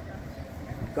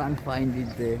 You can't find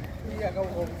it there.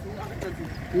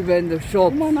 Even the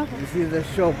shop, you see the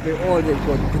shop, they've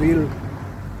got grill.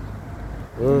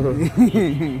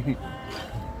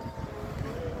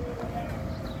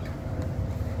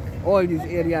 All these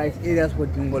areas for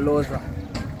Tingolosa.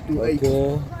 28.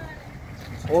 Okay.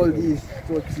 All these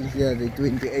spots here, the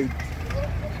 28.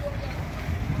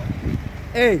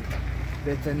 Hey,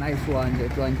 that's a nice one,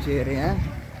 that one cherry, eh?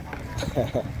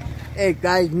 Hey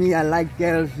guys, me, I like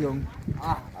girls, young.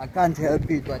 I can't help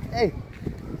it, but hey,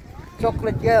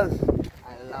 chocolate girls,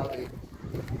 I love it.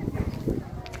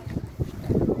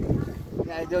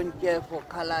 I don't care for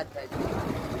color.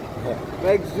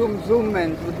 Like zoom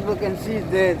and people can see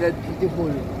there, that's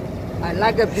beautiful. I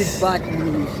like a big butt,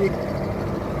 you see.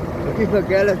 If a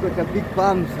girl has got a big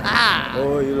bumps,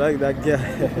 Oh, you like that girl?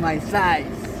 my size.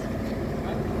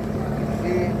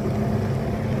 See?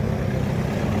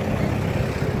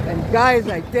 And guys,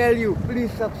 I tell you,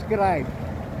 please subscribe.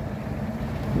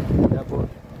 Yeah, boy.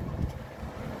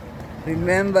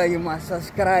 Remember, you must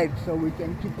subscribe so we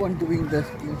can keep on doing this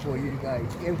thing for you guys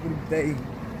every day,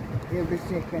 every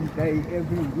second day,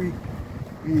 every week.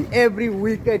 Every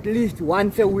week, at least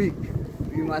once a week,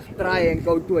 we must try and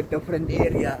go to a different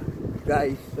area,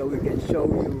 guys, so we can show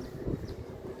you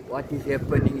what is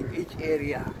happening in each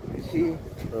area. You see,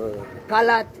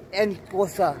 Kalat and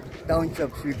Kosa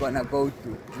townships we're gonna go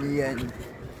to. Me and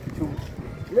Chu.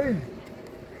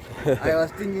 I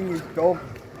was thinking it's dog.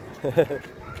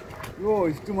 Yo,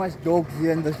 it's too much dogs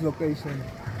here in this location.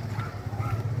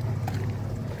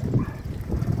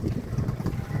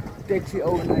 Taxi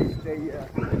owner is there.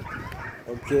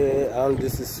 Okay, on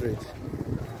this street.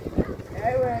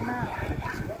 Hey, where now?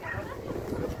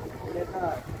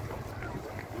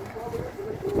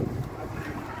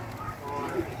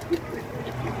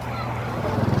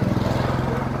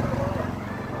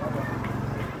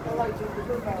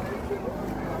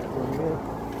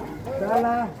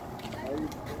 Salah.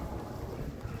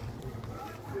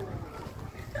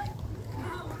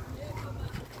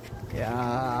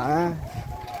 Yeah.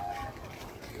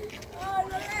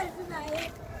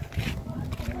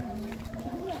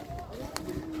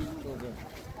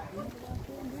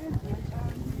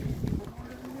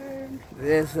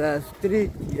 There's a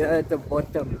street here at the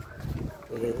bottom.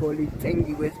 They call it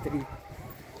Qgeberha Street.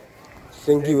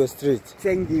 Qgeberha Street.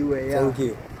 Qgeberha, yeah. Thank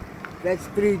you. That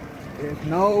street, there's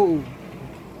no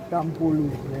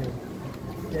Tampulus there.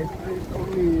 That street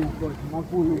only got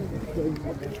Makulus going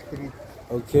on that street.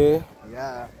 Okay.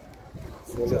 Yeah.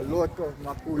 There's a lot of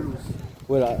Makulus.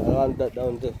 Well, around that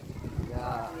down there.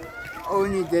 Yeah.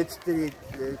 Only that street,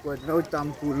 there's got no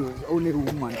Tampulus, only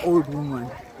woman, old woman.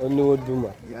 Only old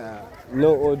woman. Yeah.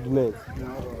 No old men.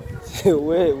 No.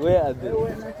 Where are they?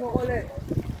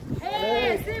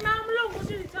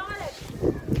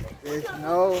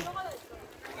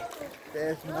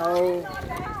 There's no.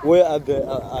 Where are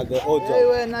the old Hey, ones?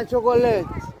 where na chocolate?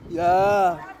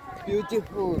 Yeah,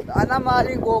 beautiful. Ana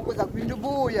mari ngoko za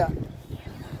kwindubuya.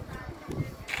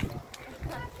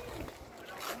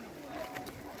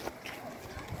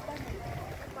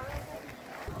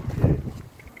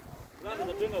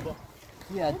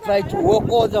 Yeah, try to walk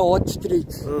all the hot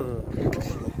streets.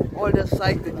 All the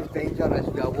sides that is dangerous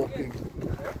we are walking.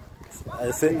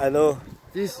 I know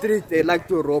This street they like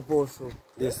to rob also.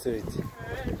 this street.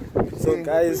 So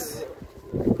guys,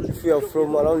 if you are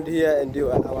from around here and you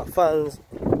are our fans,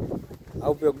 I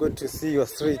hope you're good to see your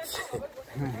street.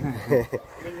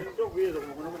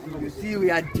 You see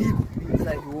we are deep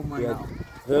inside Walmer We are now.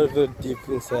 very, very deep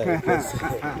inside. Yes.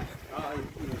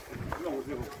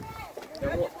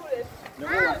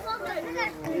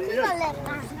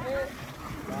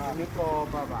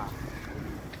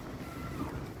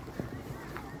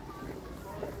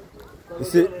 You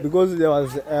see, because there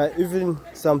was even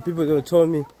some people that told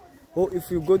me, oh, if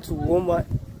you go to Walmer,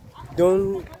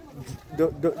 don't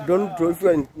drop. If you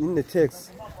are in the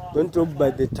text, don't drop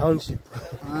by the township.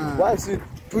 Once you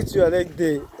put your leg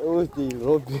there. Oh, they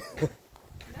rob you.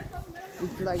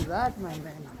 It's like that, my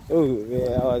man. Oh,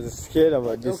 yeah, I was scared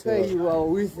about this. Okay, you are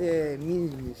with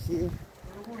me, you see.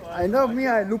 I know me,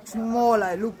 I look small,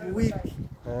 I look weak.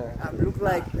 I look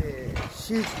like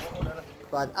shit.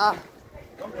 But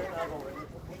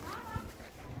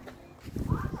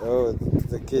oh,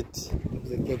 the kid.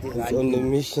 The cat is He's on the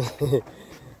mission.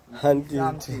 Hunting.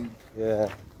 something. Yeah.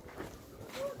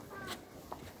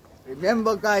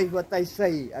 Remember, guys, what I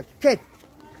say, a cat.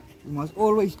 You must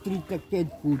always treat a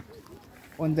cat good.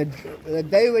 On the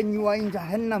day when you are in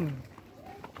Jahannam,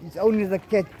 it's only the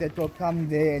cat that will come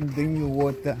there and bring you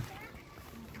water.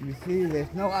 You see,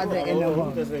 there's no other animal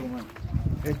that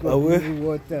will bring you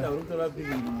water.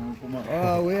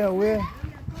 Oh, where?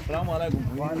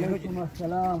 Walaikum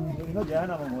assalam.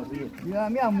 Yeah,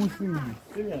 me a Muslim.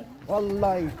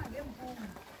 Wallahi.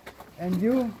 And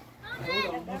you?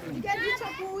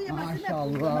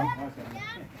 MashaAllah.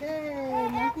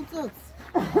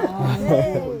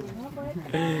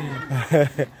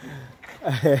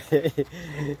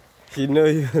 She know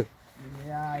you.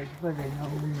 Yeah, it's good. They know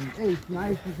me. Hey, it's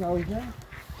nice this house, eh?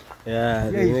 Yeah,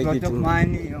 Yeah, they it's make got it of in,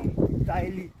 money, you know.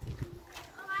 Stylish.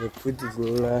 they put it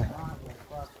in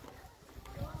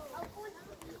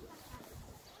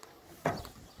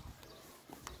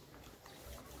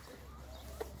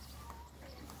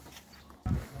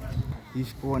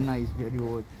This corner is very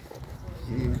hot.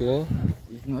 See, okay.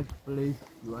 it's not a place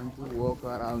you want to walk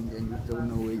around and you don't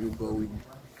know where you're going.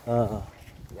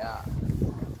 Yeah.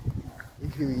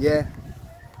 If you're here,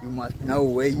 you must know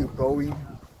where you're going,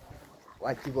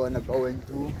 what you're gonna go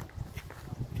into,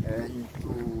 and to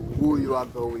who you are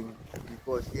going.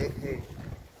 Because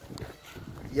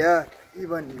yeah,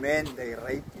 even men they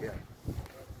rape here.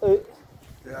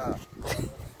 Yeah.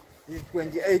 It's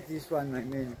 28 this one, my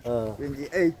man.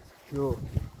 28. Sure.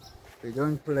 They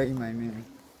don't play, my man.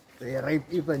 They rape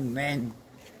even men.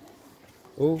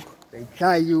 Oh. They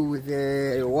tie you with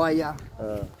a wire.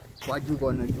 What you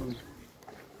gonna do?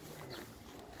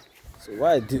 So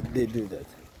why did they do that?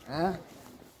 Huh?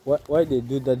 Why they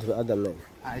do that to other men?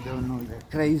 I don't know. They're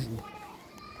crazy.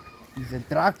 It's a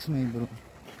drugs, me, bro.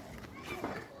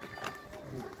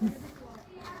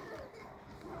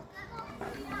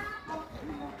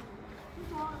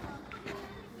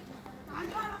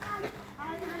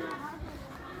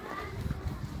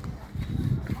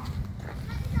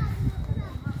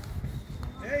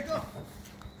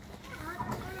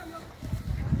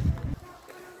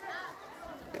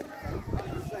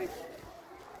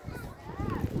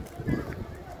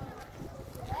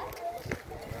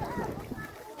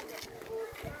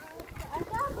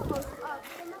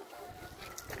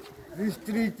 This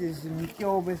street is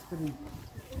Qgeberha Street.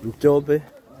 Qgeberha?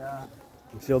 Yeah.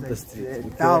 Qgeberha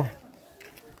Street. Town.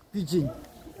 Pigeon.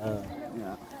 Ah.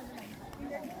 Yeah.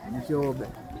 Qgeberha.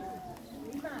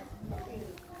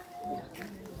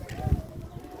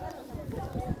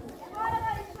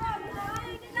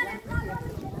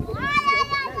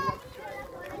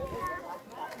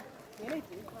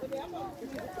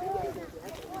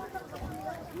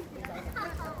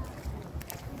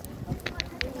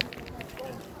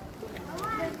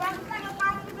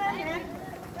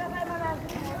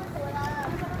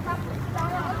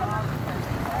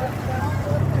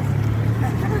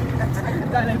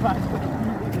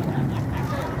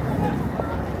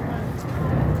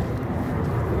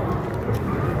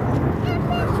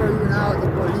 I'll show you now the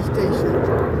police station.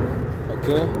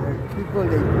 Okay. People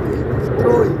they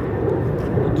destroy.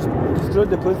 Destroy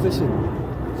the police station.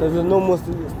 So there's no more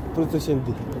police station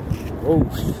there. Oh.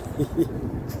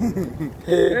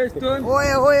 Yes, Don.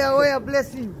 Oya,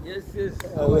 blessing. Yes.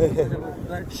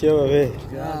 Sure, away.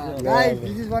 Yeah. Guys,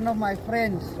 this is one of my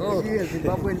friends. Oh. He's a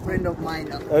Zimbabwean friend of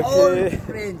mine. Okay. Old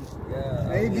friend. Yeah.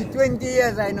 Maybe 20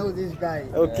 years I know this guy.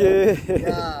 Okay.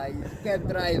 Yeah, he's a cab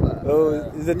driver.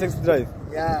 Oh, is a taxi drive?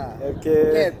 Yeah.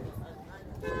 Okay. Cab.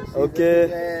 Okay.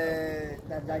 He's a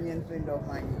Tanzanian friend of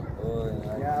mine. Oh,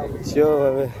 Yeah. Sure,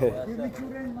 away. Give me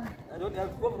children, man. I don't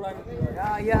have problem.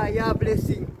 Yeah,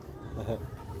 blessing.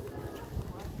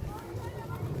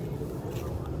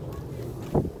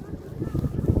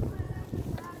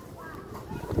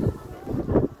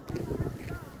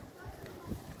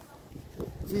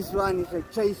 This one is a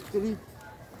Chase Street.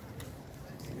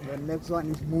 The next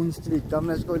one is Moon Street. Come,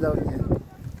 let's go down here.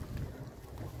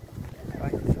 I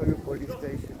can show you police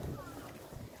station.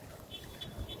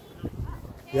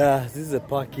 Yeah, this is a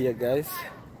park here, guys.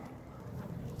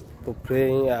 For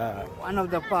praying. One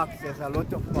of the parks, there's a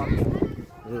lot of parks.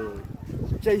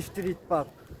 Chase Street Park.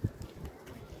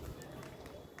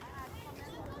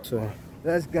 So,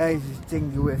 This guys is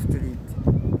Qgeberha Street.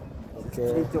 okay.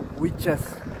 Street of witches.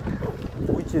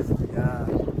 witches. Yeah.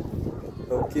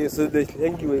 Okay, so the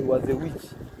Hengi was a witch.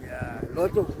 Yeah,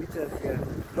 lot of witches here.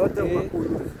 Lot of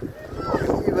Makulus.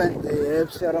 Even they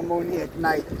have ceremony at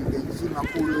night. You can see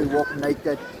Makulu walk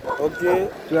naked. Okay.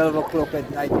 12 o'clock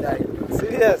at night time.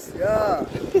 Serious? Yeah.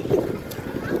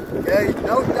 There is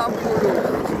no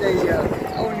Tampulu stay here.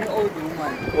 Only old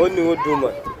woman. Only old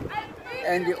woman.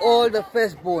 And all the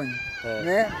firstborn.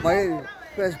 Yeah, my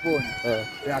firstborn.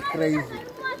 They are crazy.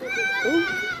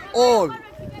 All.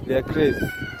 They are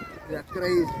crazy. They are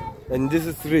crazy. And this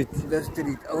is street. The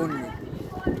street only.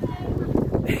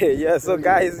 Yeah, so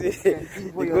guys,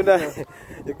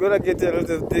 you're gonna get a lot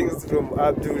of things from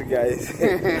Abdul, guys.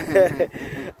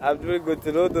 Abdul got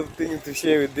a lot of things to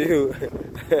share with you.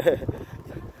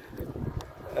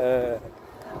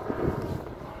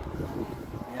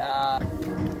 Yeah.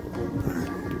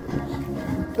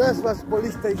 First was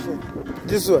police station.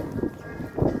 This one.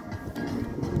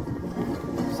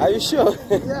 Are you sure?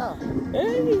 Yeah.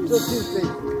 So since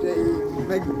they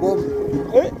make bomb.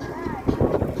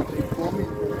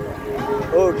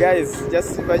 Oh guys,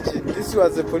 just imagine, this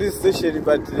was a police station,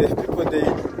 but the people, they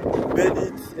made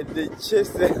it and they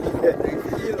chased them. They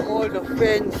steal all the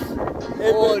fence,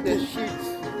 all the sheets,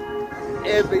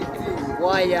 everything,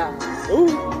 wire. Ooh.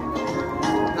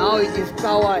 Now it is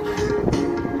car wash.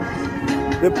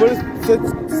 The police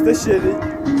station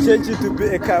changed it to be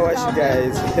a car wash,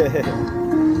 guys.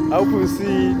 I hope you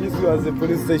see this was a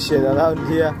police station around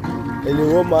here in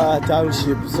Walmer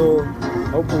Township. So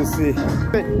I hope you see.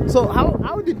 So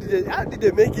how did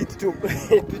they make it to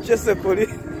to just a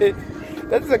police?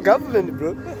 That's the government,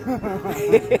 bro.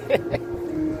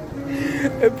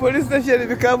 A police station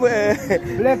become a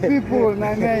Black people,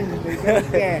 my man, they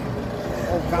don't care.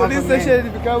 Police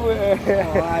station become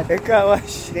a car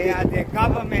wash. They are the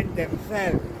government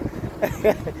themselves.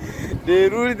 They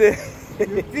rule the.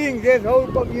 You think this whole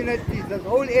community, this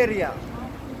whole area,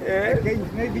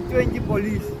 against maybe 20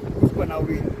 police, who's gonna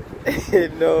win?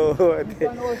 No,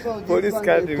 police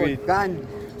can't win.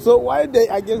 So why they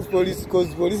against police?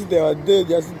 Because police, they were there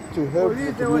just to help.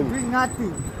 Police, they were doing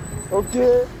nothing.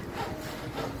 Okay.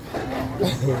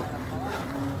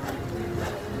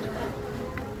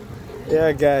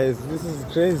 Yeah, guys, this is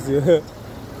crazy.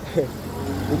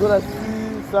 We're gonna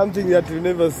see something that we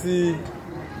never see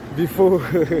before.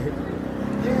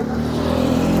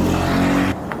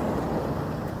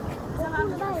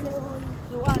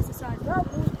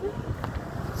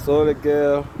 So the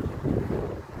girl.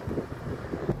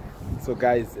 So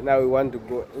guys, now we want to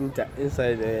go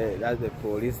inside the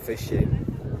police station,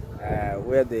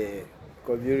 where the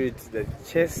community that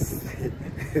chase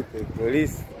the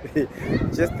police,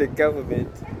 chase the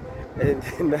government, and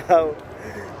now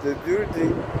the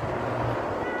building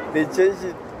they changed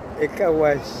it a car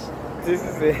wash. This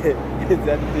is it's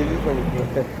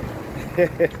unbelievable.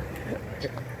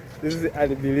 This is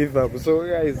unbelievable. So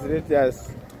guys, let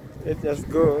us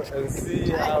go and see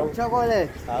how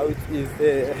it is.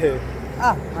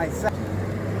 My son.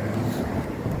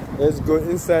 Let's go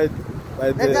inside.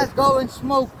 Let us go and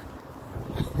smoke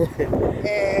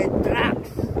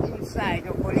drugs inside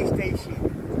the police station.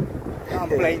 I'm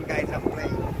playing, guys, I'm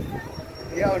playing.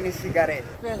 The only cigarette.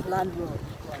 First landlord.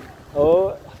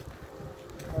 Oh.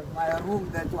 Was my room,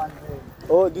 that one there.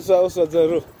 Oh, this one also the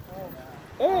room.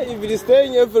 Hey, you've been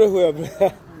staying everywhere, bro.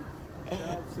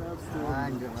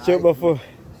 Qgeberha.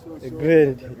 A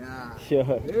great. Yeah.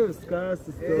 Sure. It's cars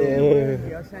to stay.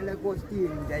 You're selling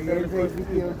costume. They use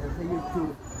videos on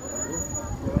YouTube.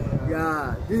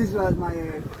 Yeah, this was my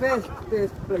first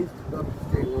place to come to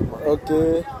stay over.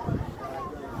 Okay.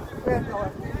 First I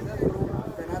was in this room,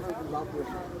 another Zimbabwe.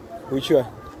 Which one?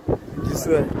 This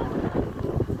one.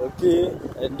 Okay,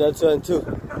 and that one too.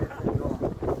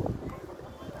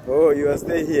 Oh, you are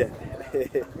staying here.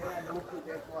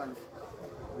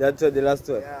 That's the last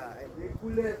one. Yeah, they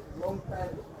cool it long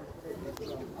time.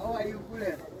 How are you,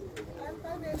 Pulet? Long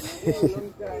time.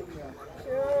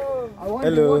 I want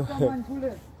Hello. to watch someone,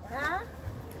 Pulet. Huh?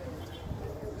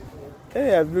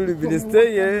 Hey, I've really been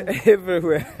staying here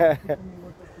everywhere.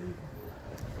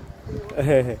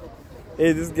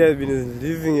 Hey, this guy's been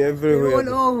living everywhere. All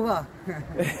over.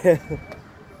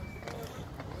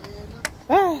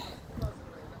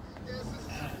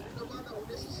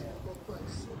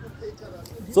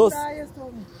 So,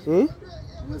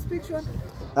 You speak short?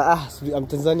 I'm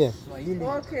Tanzania.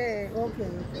 Okay,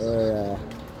 okay. Yeah.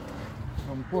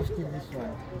 From posting this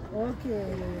one. Okay.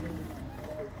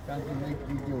 Can't you make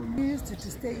video? We used to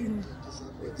stay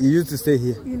You used to stay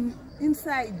here?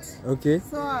 inside. Okay.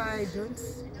 So I don't.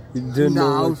 You don't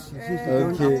know. House. Okay.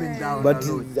 Up and down But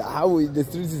the road. how the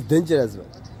street is dangerous, man.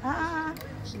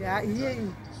 Yeah, here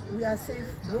we are safe.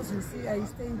 Those you see, I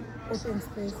stay in open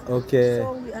space. Okay.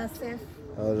 So we are safe.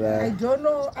 Alright. I don't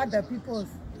know other people's.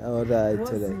 Alright.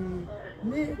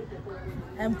 Me,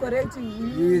 I'm correcting you.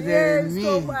 You Yes, me.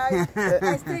 so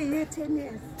I stay here 10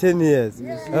 years. 10 years?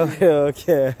 Yeah.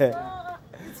 Okay. So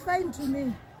it's fine to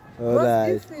me.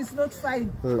 Alright. If it's not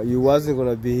fine. You wasn't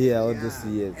gonna be here all these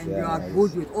years. And you are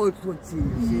good with all sorts of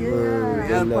things. Yeah.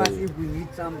 Help us if we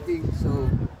need something, so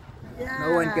Yeah.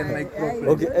 no one can make problems.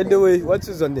 Okay, anyway, what's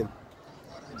your name?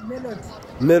 Melody.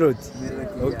 Melody.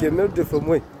 Melody, Okay, Melody from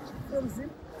where? From Zim.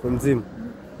 From Zim.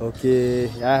 Okay,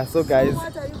 yeah, so guys, So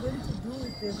what are you going to do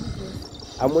with the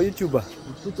videos? I'm a YouTuber.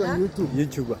 Put on YouTube.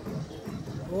 YouTuber.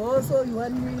 Oh, so you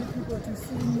want me people to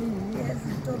see me? Yes,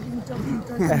 talking.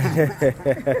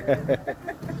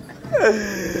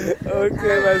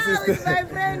 Okay, my sister. With my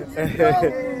friends.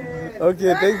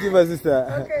 Okay, thank you, my sister.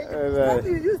 Okay. Alright. So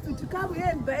you used to come here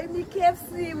and buy me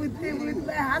KFC with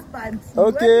my husband.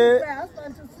 Okay. With my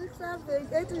husband to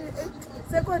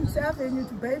 2nd Avenue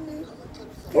to buy me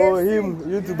KFC. Oh,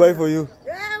 him, you to buy for you.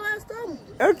 Yeah, I was Tom.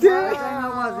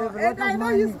 Okay. And I know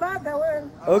his father well.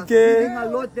 Okay. Doing a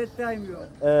lot that time, yo.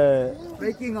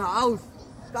 Making a house,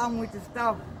 come with the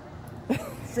stuff,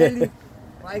 sell it.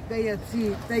 Buy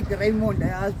KFC, take Raymond, the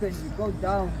husband, we go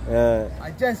down.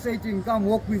 I just say to him, come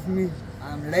walk with me.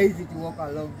 I'm lazy to walk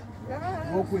alone.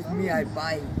 Walk with me, I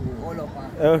buy all of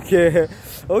us. Okay.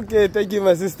 Okay, thank you,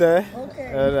 my sister.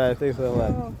 Okay. Alright, thanks so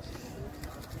much.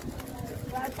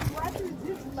 But what is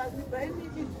this? Must you buy me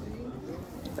this drink?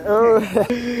 Oh.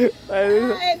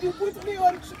 And you put me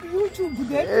on YouTube,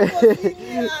 then people see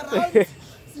me around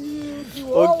the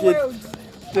whole Okay. world.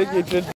 Take it.